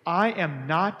you. I am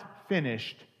not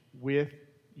finished with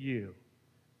you.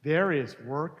 There is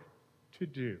work to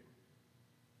do.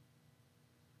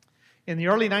 In the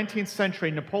early 19th century,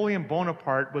 Napoleon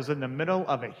Bonaparte was in the middle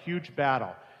of a huge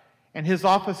battle. And his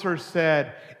officers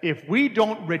said, if we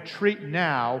don't retreat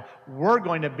now, we're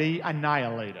going to be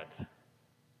annihilated.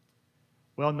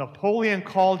 Well, Napoleon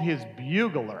called his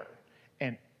bugler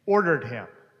and ordered him,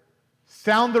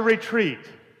 sound the retreat.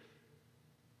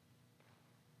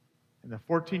 And the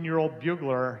 14-year-old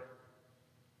bugler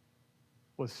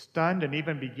was stunned and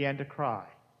even began to cry.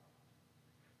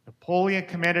 Napoleon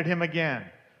commanded him again,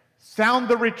 sound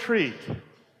the retreat.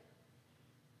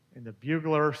 And the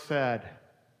bugler said,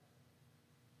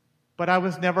 but I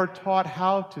was never taught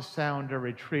how to sound a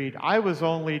retreat. I was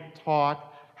only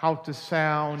taught how to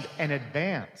sound an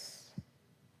advance.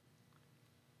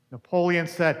 Napoleon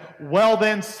said, well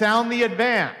then, sound the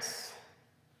advance.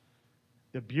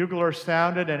 The bugler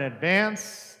sounded an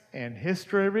advance, and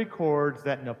history records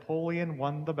that Napoleon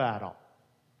won the battle.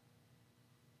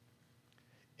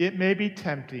 It may be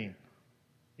tempting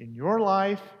in your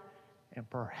life, and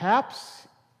perhaps,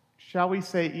 shall we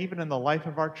say, even in the life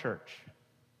of our church,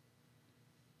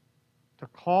 to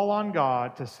call on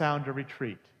God to sound a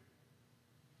retreat.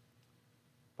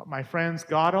 But my friends,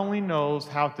 God only knows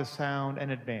how to sound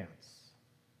an advance.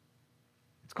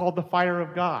 It's called the fire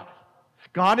of God.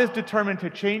 God is determined to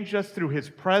change us through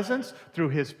His presence, through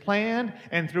His plan,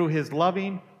 and through His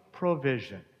loving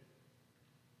provision.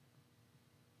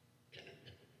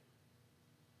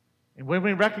 And when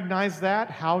we recognize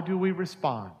that, how do we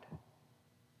respond?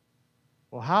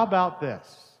 Well, how about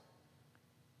this?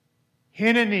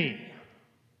 Hineni.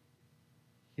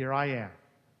 here I am.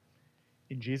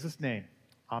 In Jesus' name,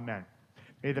 amen.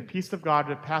 May the peace of God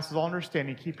that passes all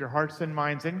understanding keep your hearts and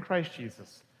minds in Christ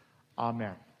Jesus.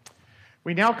 Amen.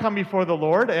 We now come before the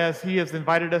Lord as he has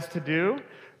invited us to do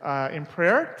in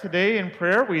prayer. Today in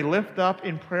prayer, we lift up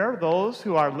in prayer those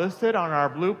who are listed on our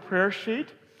blue prayer sheet.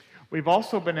 We've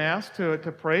also been asked to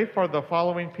pray for the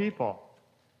following people.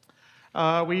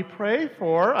 We pray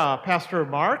for Pastor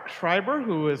Mark Schreiber,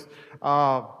 who is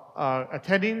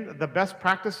attending the Best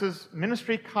Practices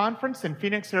Ministry Conference in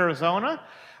Phoenix, Arizona.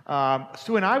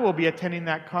 Sue and I will be attending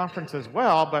that conference as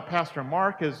well, but Pastor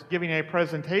Mark is giving a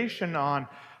presentation on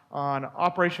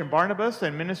Operation Barnabas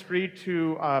and ministry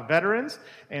to veterans,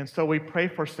 and so we pray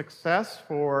for success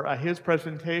for his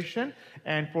presentation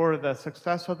and for the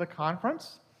success of the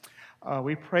conference.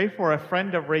 We pray for a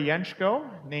friend of Ray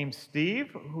Yenchko named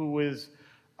Steve, who is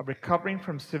recovering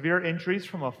from severe injuries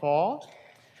from a fall.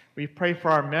 We pray for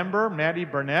our member, Maddie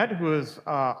Burnett, who is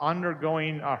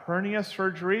undergoing a hernia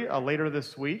surgery later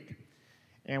this week.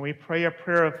 And we pray a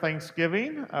prayer of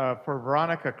thanksgiving for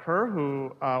Veronica Kerr,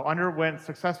 who underwent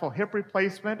successful hip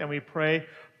replacement, and we pray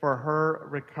for her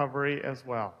recovery as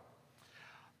well.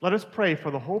 Let us pray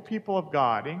for the whole people of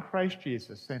God in Christ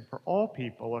Jesus and for all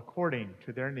people according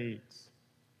to their needs.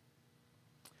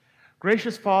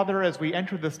 Gracious Father, as we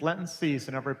enter this Lenten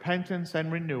season of repentance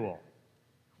and renewal,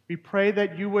 we pray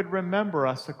that you would remember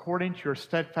us according to your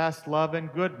steadfast love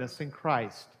and goodness in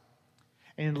Christ,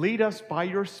 and lead us by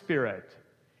your Spirit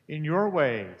in your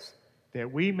ways,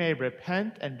 that we may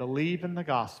repent and believe in the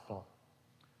gospel.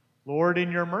 Lord,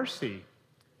 in your mercy,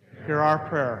 hear our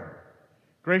prayer.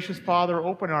 Gracious Father,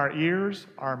 open our ears,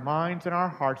 our minds, and our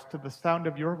hearts to the sound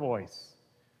of your voice,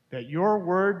 that your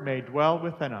word may dwell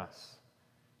within us.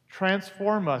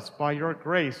 Transform us by your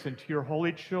grace into your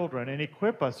holy children and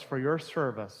equip us for your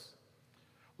service.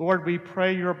 Lord, we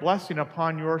pray your blessing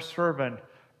upon your servant,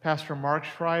 Pastor Mark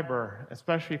Schreiber,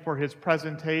 especially for his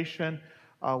presentation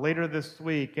later this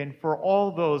week, and for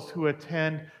all those who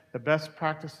attend the Best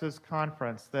Practices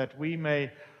Conference, that we may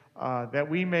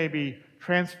be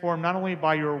transformed not only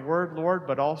by your word, Lord,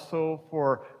 but also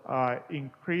for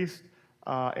increased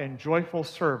and joyful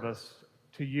service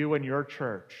to you and your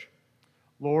church.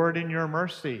 Lord, in your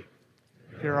mercy,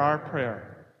 hear our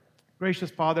prayer.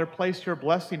 Gracious Father, place your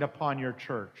blessing upon your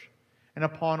church and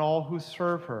upon all who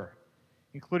serve her,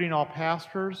 including all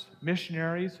pastors,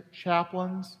 missionaries,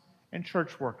 chaplains, and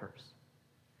church workers.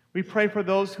 We pray for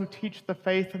those who teach the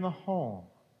faith in the home,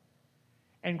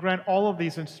 and grant all of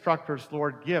these instructors,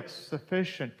 Lord, gifts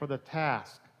sufficient for the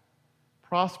task.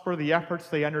 Prosper the efforts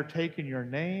they undertake in your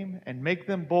name, and make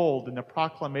them bold in the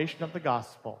proclamation of the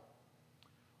gospel.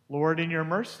 Lord, in your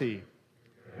mercy,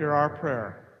 hear our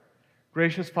prayer.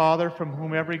 Gracious Father, from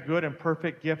whom every good and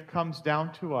perfect gift comes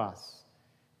down to us,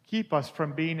 keep us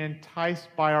from being enticed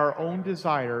by our own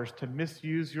desires to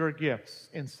misuse your gifts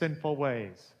in sinful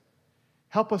ways.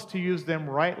 Help us to use them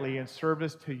rightly in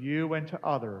service to you and to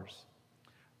others.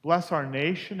 Bless our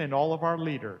nation and all of our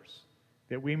leaders,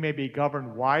 that we may be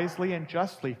governed wisely and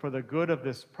justly for the good of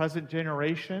this present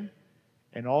generation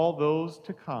and all those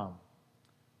to come.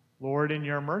 Lord, in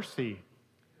your mercy,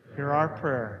 hear our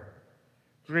prayer.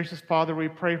 Gracious Father, we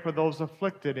pray for those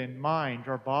afflicted in mind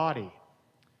or body,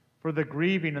 for the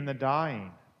grieving and the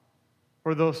dying,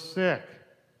 for those sick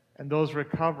and those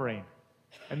recovering,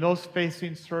 and those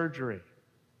facing surgery,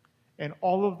 and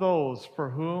all of those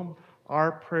for whom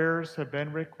our prayers have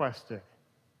been requested,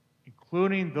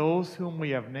 including those whom we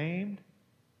have named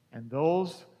and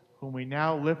those whom we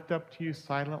now lift up to you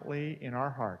silently in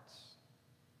our hearts.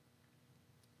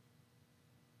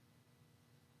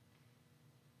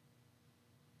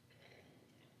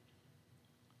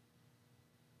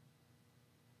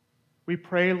 We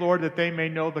pray, Lord, that they may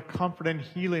know the comfort and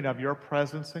healing of your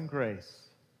presence and grace.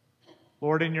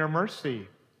 Lord, in your mercy,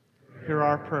 hear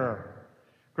our prayer.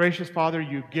 Gracious Father,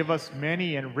 you give us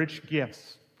many and rich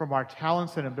gifts, from our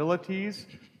talents and abilities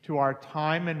to our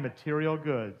time and material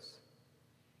goods.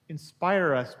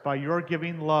 Inspire us by your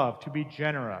giving love to be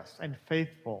generous and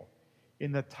faithful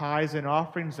in the tithes and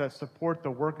offerings that support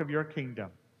the work of your kingdom,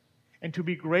 and to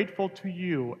be grateful to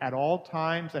you at all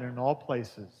times and in all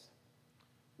places.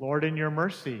 Lord, in your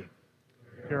mercy,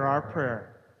 hear our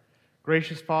prayer.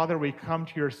 Gracious Father, we come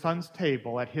to your Son's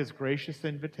table at his gracious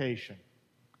invitation.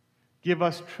 Give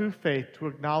us true faith to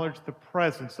acknowledge the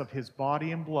presence of his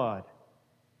body and blood,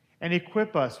 and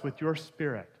equip us with your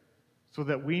Spirit so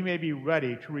that we may be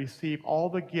ready to receive all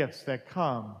the gifts that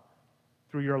come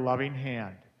through your loving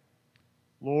hand.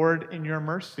 Lord, in your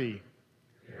mercy,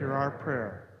 hear our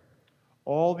prayer.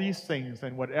 All these things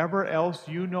and whatever else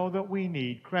you know that we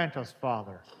need, grant us,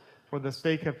 Father, for the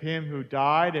sake of him who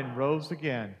died and rose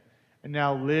again, and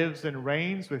now lives and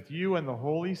reigns with you and the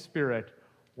Holy Spirit,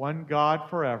 one God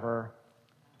forever.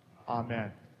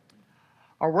 Amen.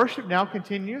 Our worship now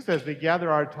continues as we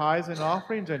gather our tithes and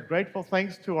offerings and grateful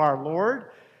thanks to our Lord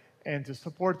and to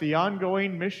support the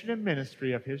ongoing mission and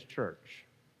ministry of his church.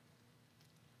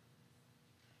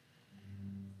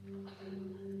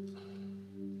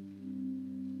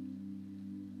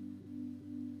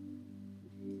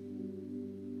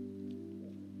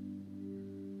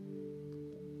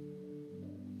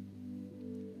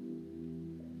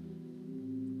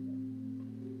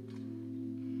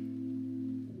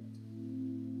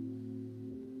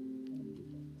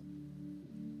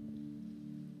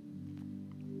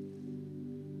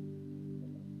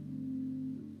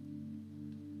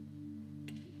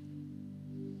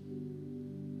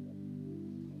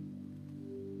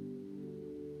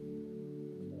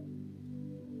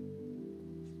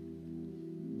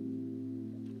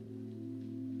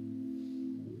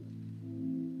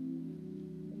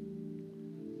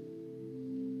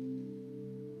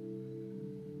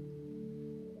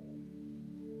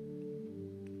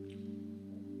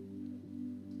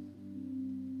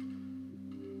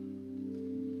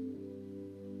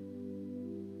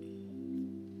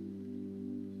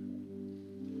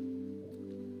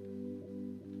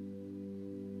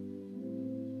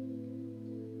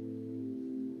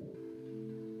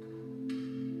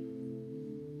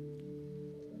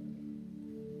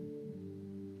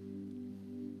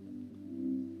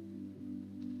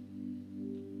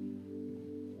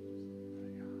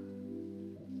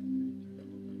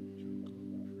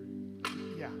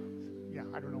 Yeah,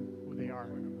 I don't know who they are.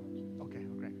 Okay,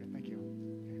 great, good, thank you.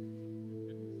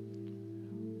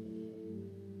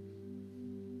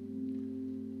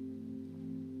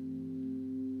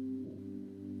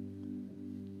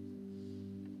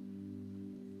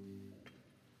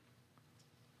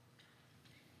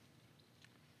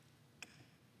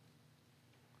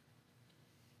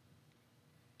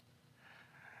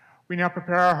 We now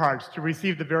prepare our hearts to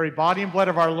receive the very body and blood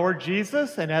of our Lord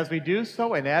Jesus, and as we do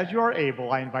so, and as you are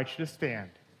able, I invite you to stand.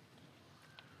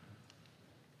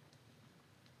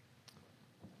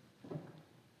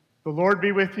 The Lord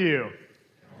be with you.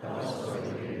 And also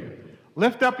with you.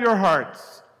 Lift up your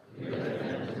hearts. We lift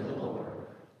them to the Lord.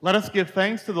 Let us give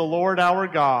thanks to the Lord our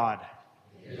God.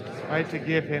 It is Right to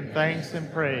give him thanks and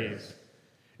praise.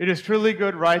 It is truly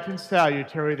good, right, and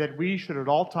salutary that we should at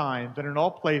all times and in all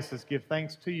places give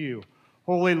thanks to you,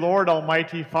 Holy Lord,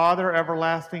 Almighty Father,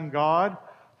 everlasting God,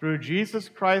 through Jesus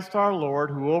Christ our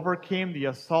Lord, who overcame the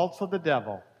assaults of the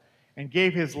devil and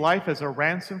gave his life as a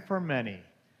ransom for many,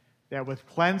 that with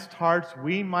cleansed hearts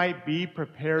we might be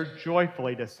prepared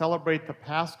joyfully to celebrate the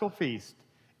Paschal feast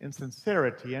in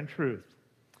sincerity and truth.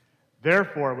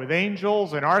 Therefore, with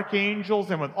angels and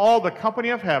archangels and with all the company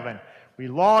of heaven, we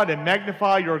laud and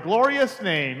magnify your glorious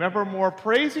name, evermore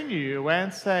praising you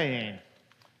and saying,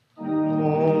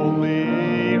 Holy,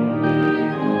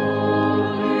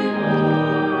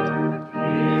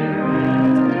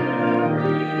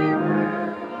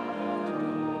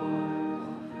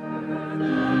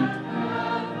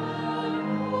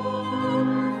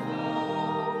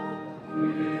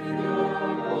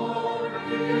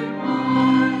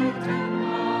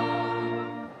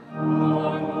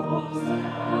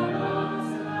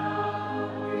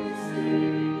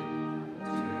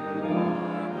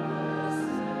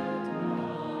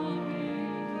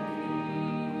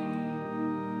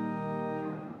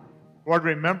 Lord,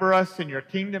 remember us in your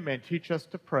kingdom and teach us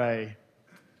to pray.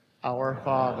 Our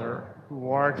Father, who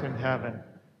art in heaven,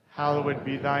 hallowed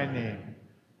be thy name.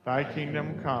 Thy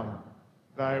kingdom come,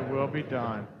 thy will be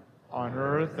done, on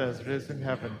earth as it is in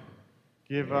heaven.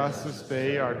 Give us this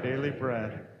day our daily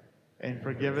bread, and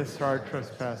forgive us our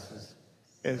trespasses,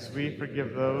 as we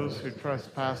forgive those who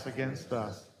trespass against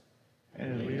us.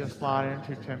 And lead us not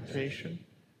into temptation,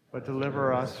 but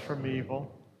deliver us from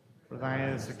evil. For thine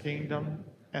is the kingdom,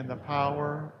 and the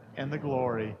power, and the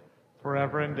glory,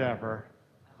 forever and ever.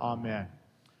 Amen.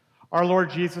 Our Lord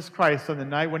Jesus Christ, on the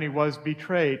night when he was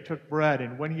betrayed, took bread,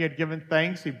 and when he had given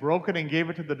thanks, he broke it and gave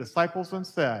it to the disciples and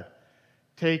said,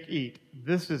 Take, eat.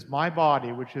 This is my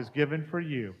body, which is given for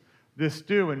you. This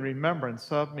do in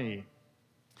remembrance of me.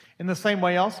 In the same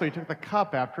way also he took the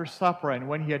cup after supper, and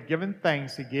when he had given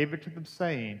thanks, he gave it to them,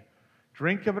 saying,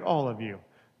 Drink of it, all of you.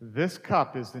 This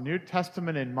cup is the New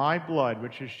Testament in my blood,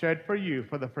 which is shed for you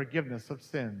for the forgiveness of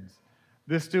sins.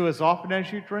 This do as often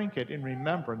as you drink it in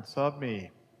remembrance of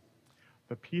me.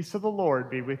 The peace of the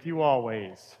Lord be with you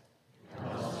always. And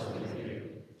also with you.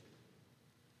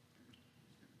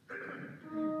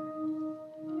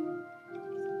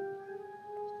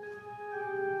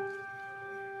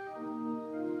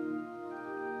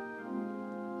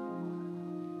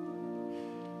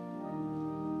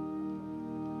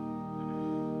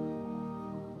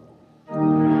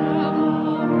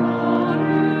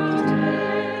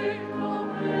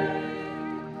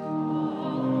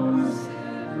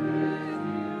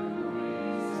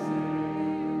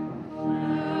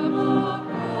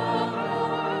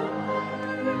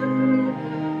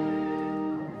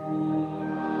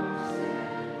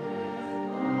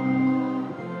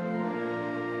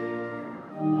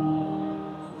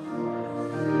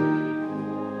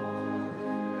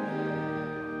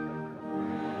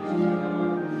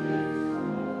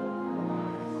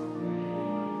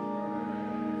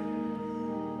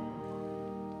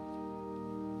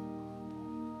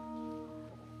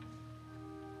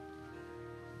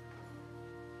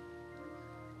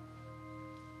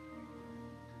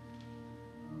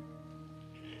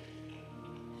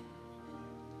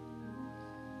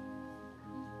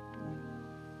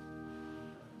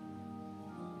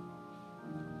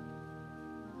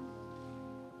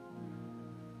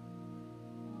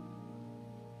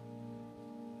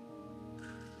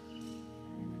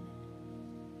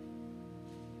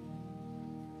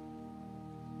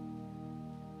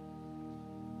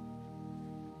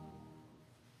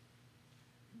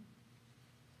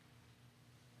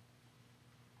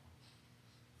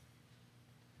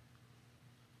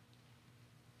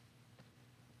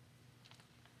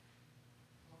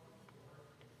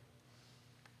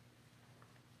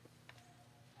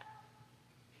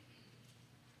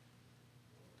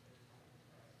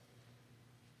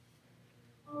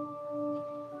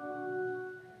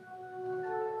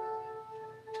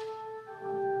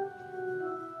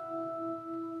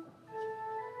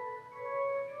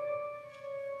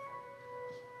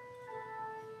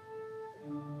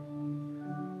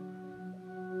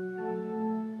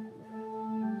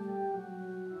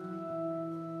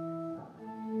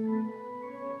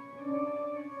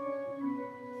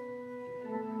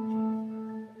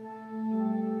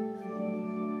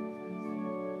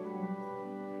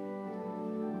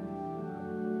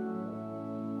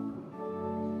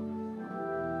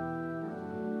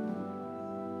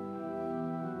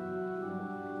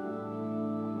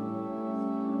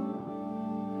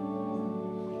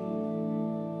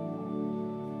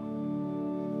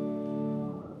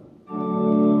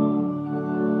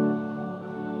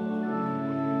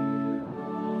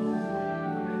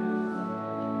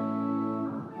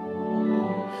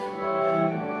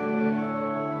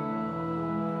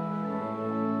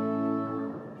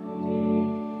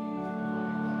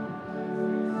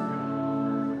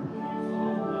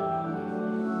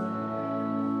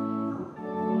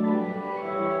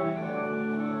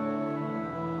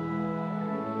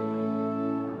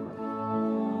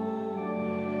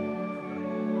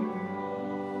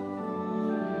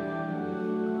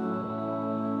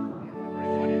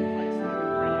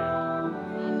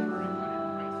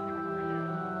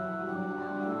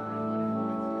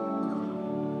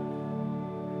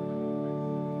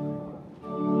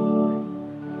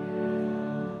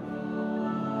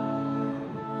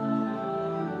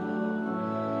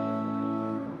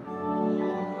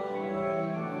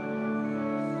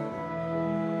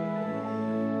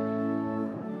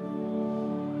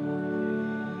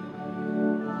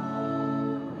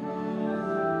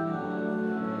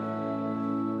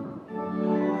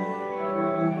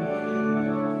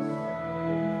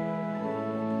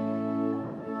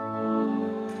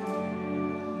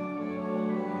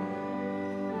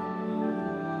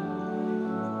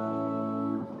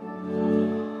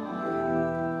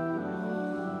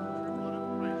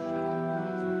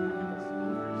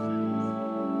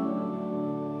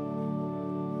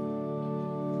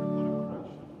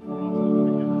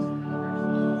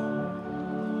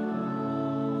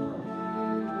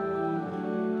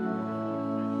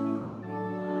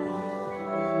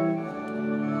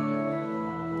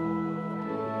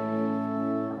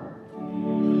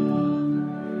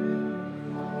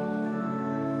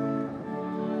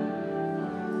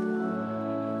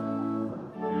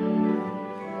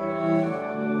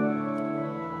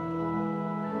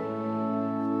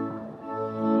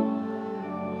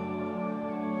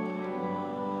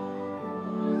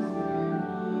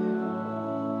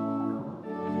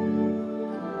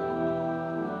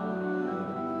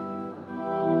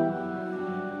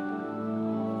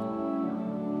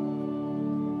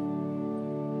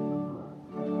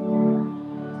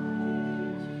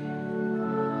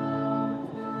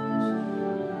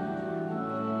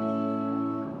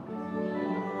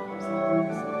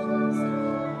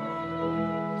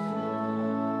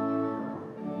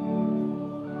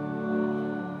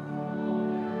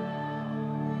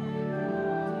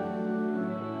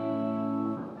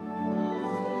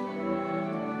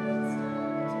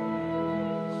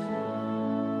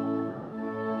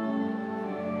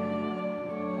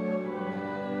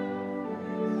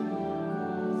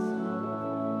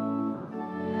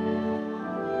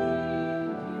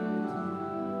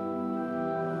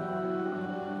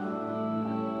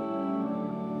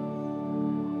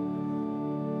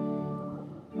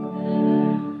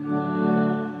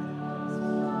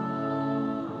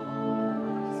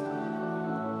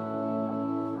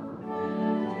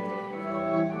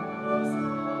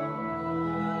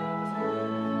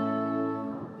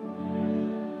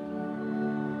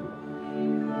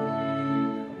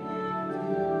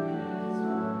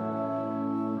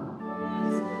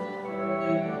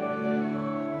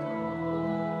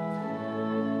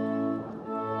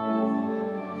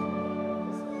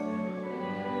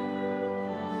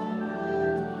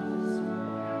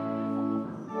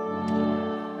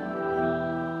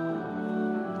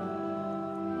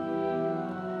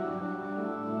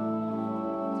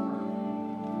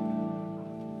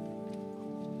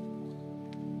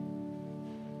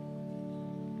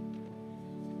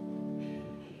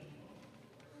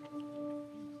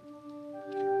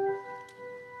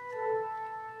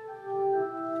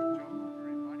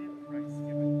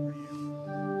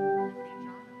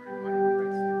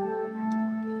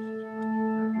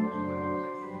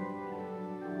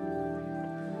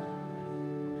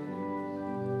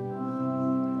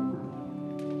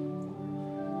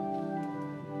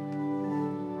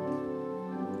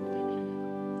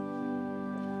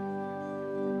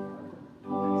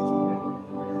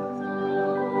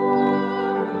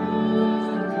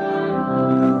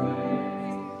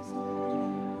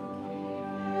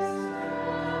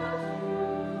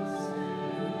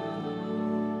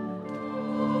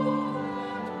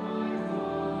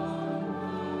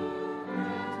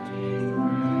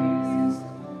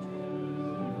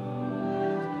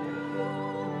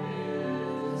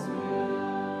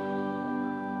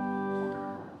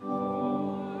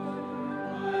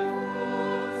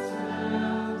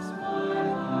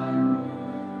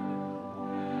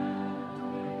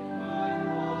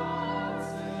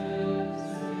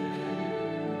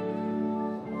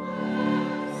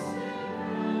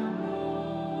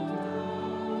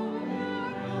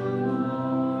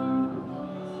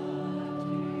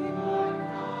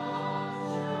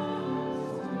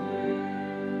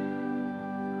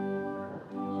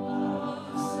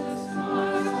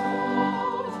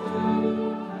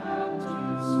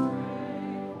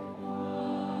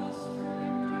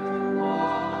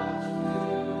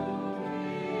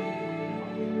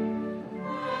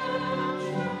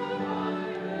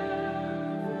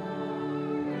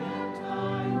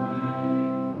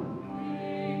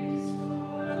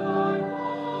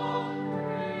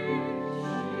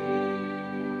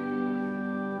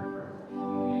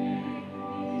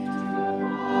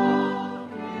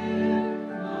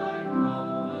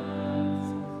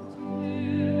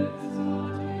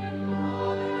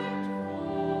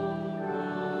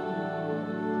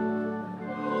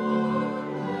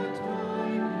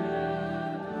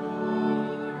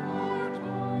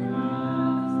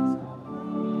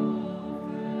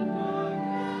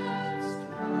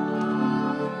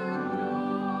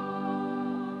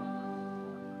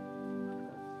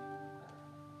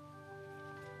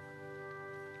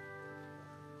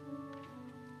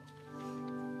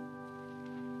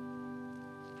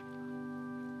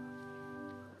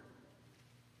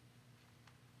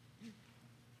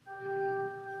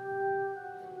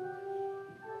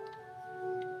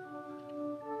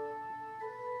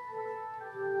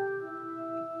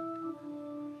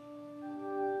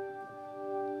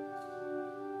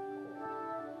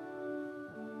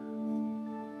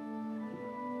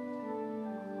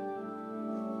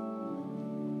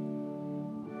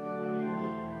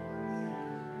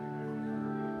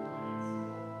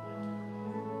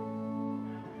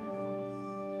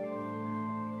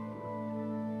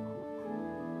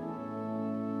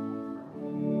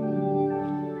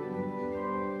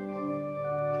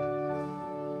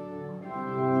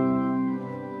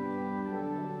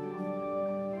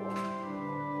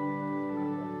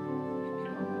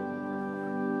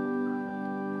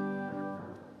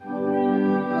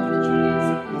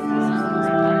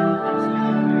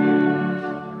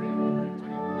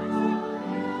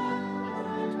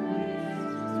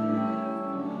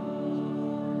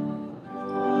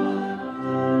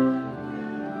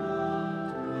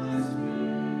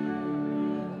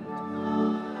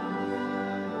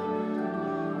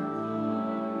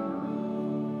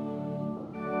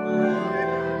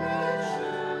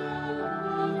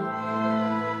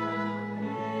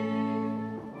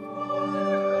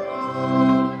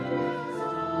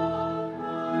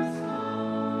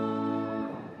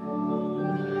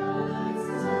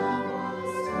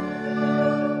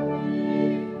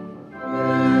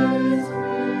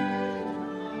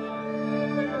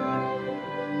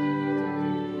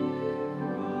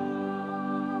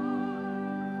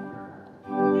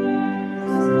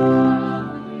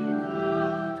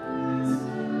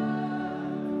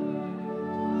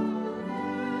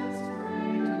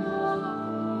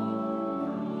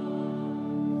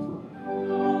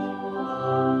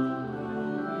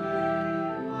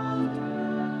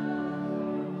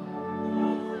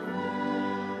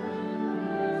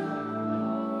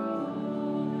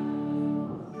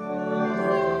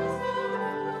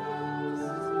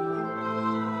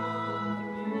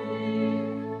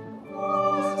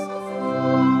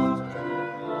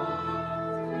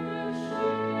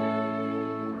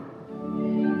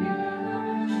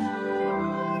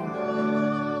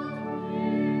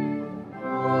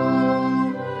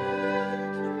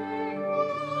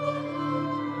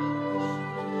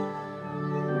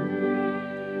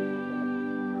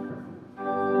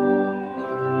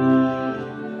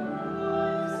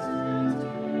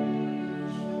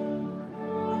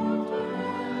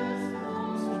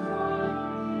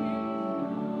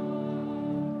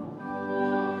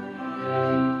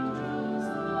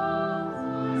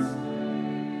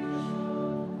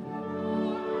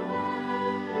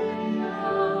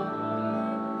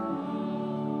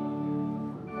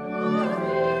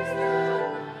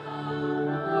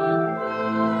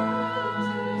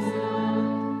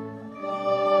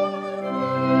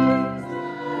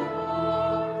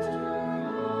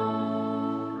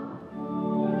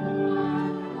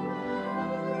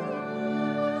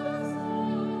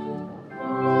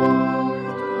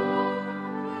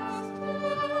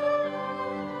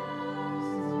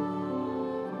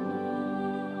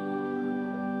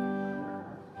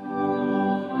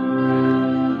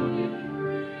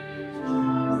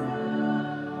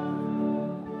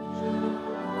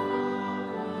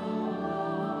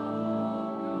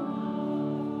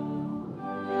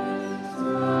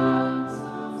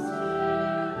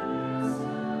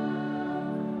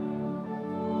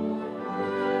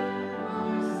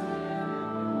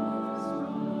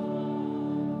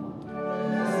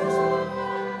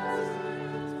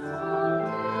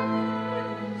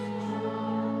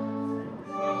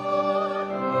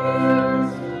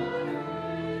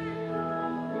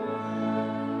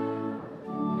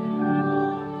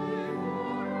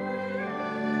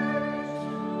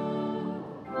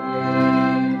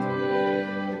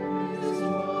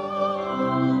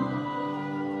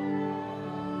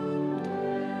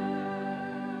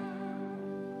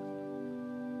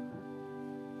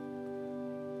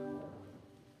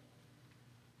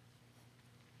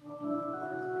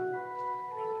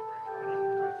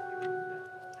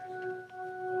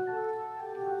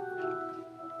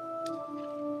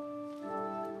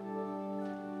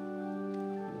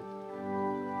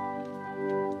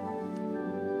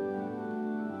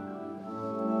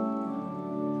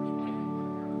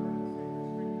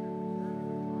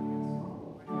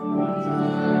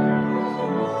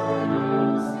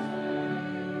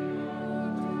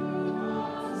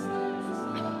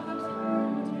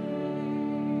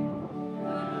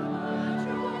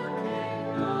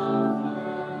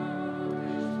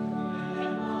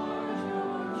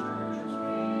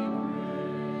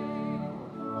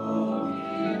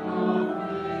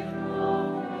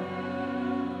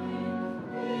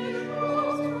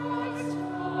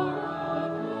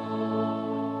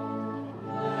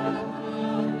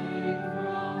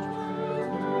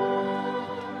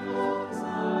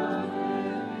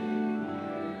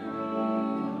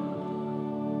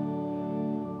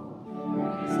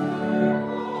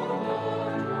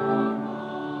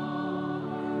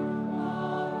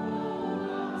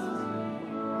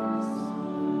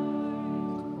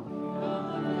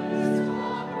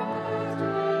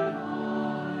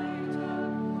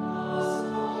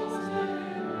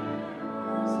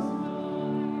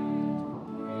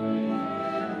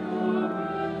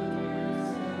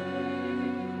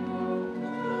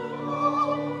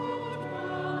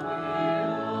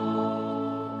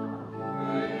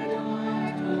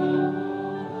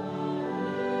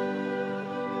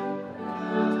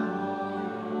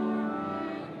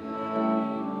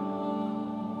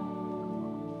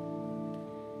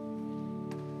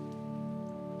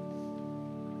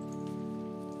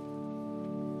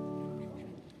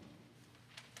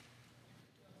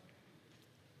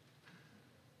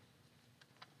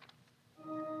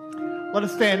 Let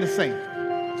us stand to sing.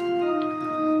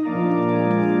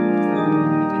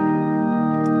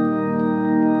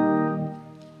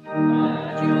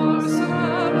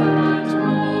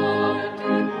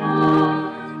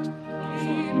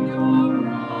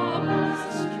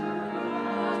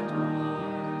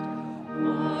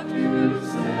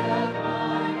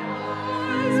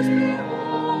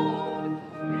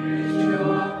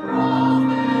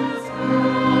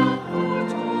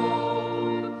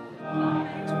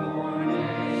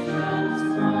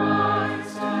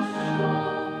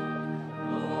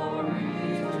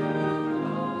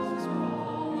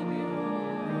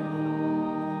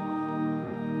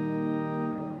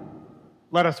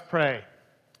 Let us pray.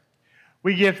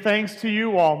 We give thanks to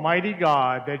you, Almighty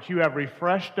God, that you have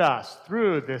refreshed us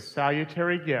through this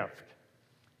salutary gift.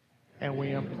 And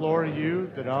we implore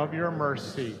you that of your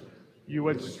mercy you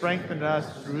would strengthen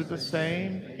us through the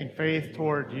same in faith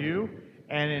toward you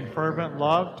and in fervent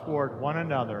love toward one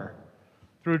another.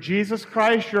 Through Jesus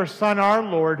Christ, your Son, our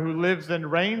Lord, who lives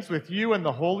and reigns with you in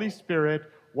the Holy Spirit,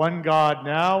 one God,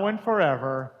 now and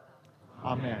forever.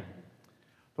 Amen.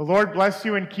 The Lord bless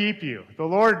you and keep you. The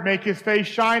Lord make his face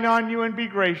shine on you and be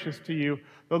gracious to you.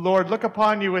 The Lord look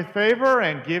upon you with favor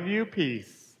and give you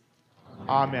peace.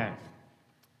 Amen.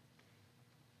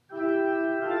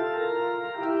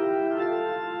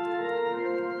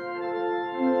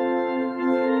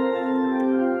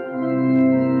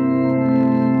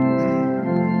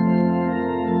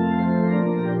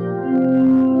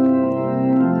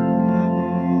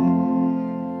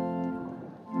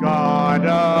 God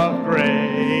of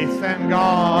grace and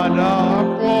God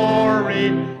of glory,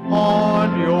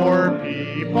 on your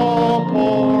people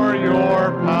pour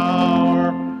your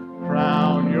power.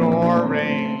 Crown your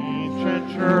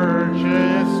ancient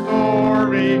church's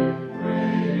story.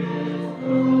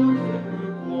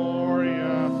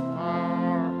 Glorious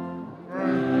power.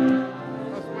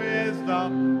 Grant us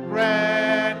wisdom,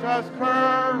 grant us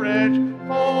courage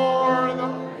for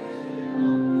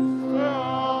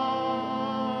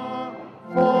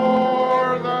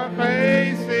the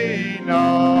facing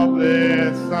of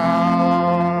this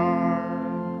hour.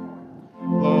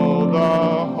 Lo,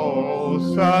 the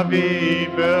hosts of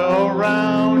evil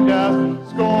round us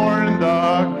scorn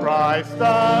the Christ,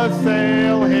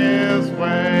 assail his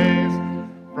ways.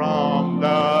 From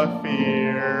the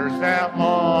fears that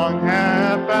long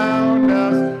have bound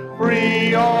us,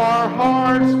 free our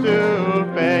hearts to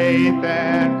faith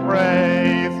and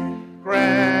praise.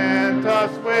 Grant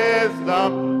us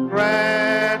wisdom,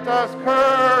 grant us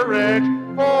courage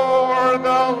for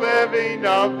the living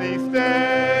of these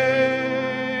days,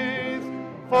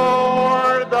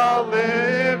 for the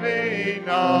living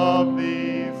of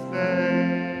these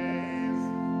days.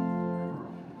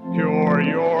 Cure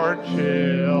your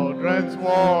children's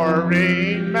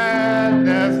warring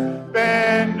madness,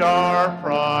 bend our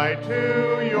pride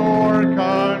to your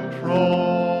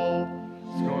control.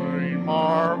 Scream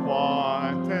our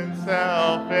wanton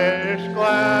selfish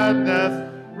gladness,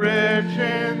 rich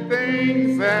in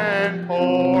things and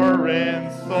poor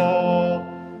in soul.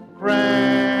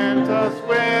 Grant us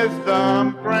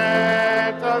wisdom,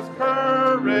 grant us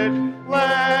courage,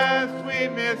 lest we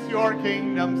miss your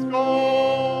kingdom's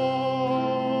goal.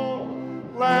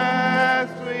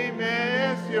 Lest we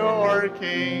miss your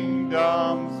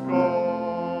kingdom's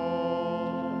goal.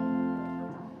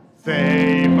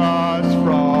 Save us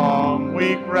from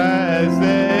weak resignation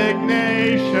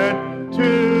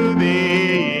to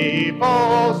the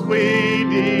evils we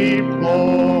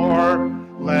deplore.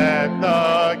 Let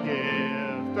the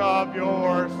gift of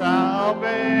your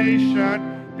salvation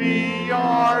be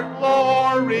our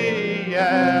glory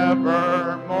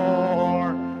evermore.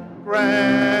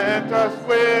 Grant us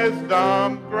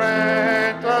wisdom,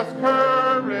 grant us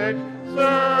courage,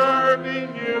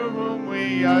 serving you whom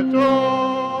we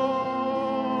adore.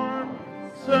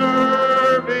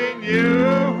 Serving you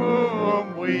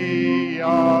whom we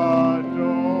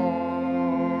adore.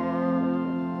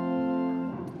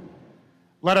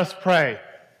 Let us pray.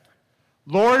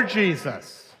 Lord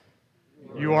Jesus,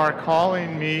 you are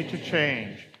calling me to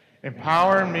change.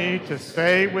 Empower me to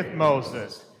say with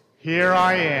Moses, here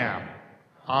I am.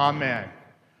 Amen.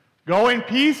 Go in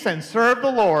peace and serve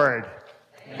the Lord.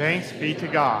 Thanks be to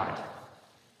God.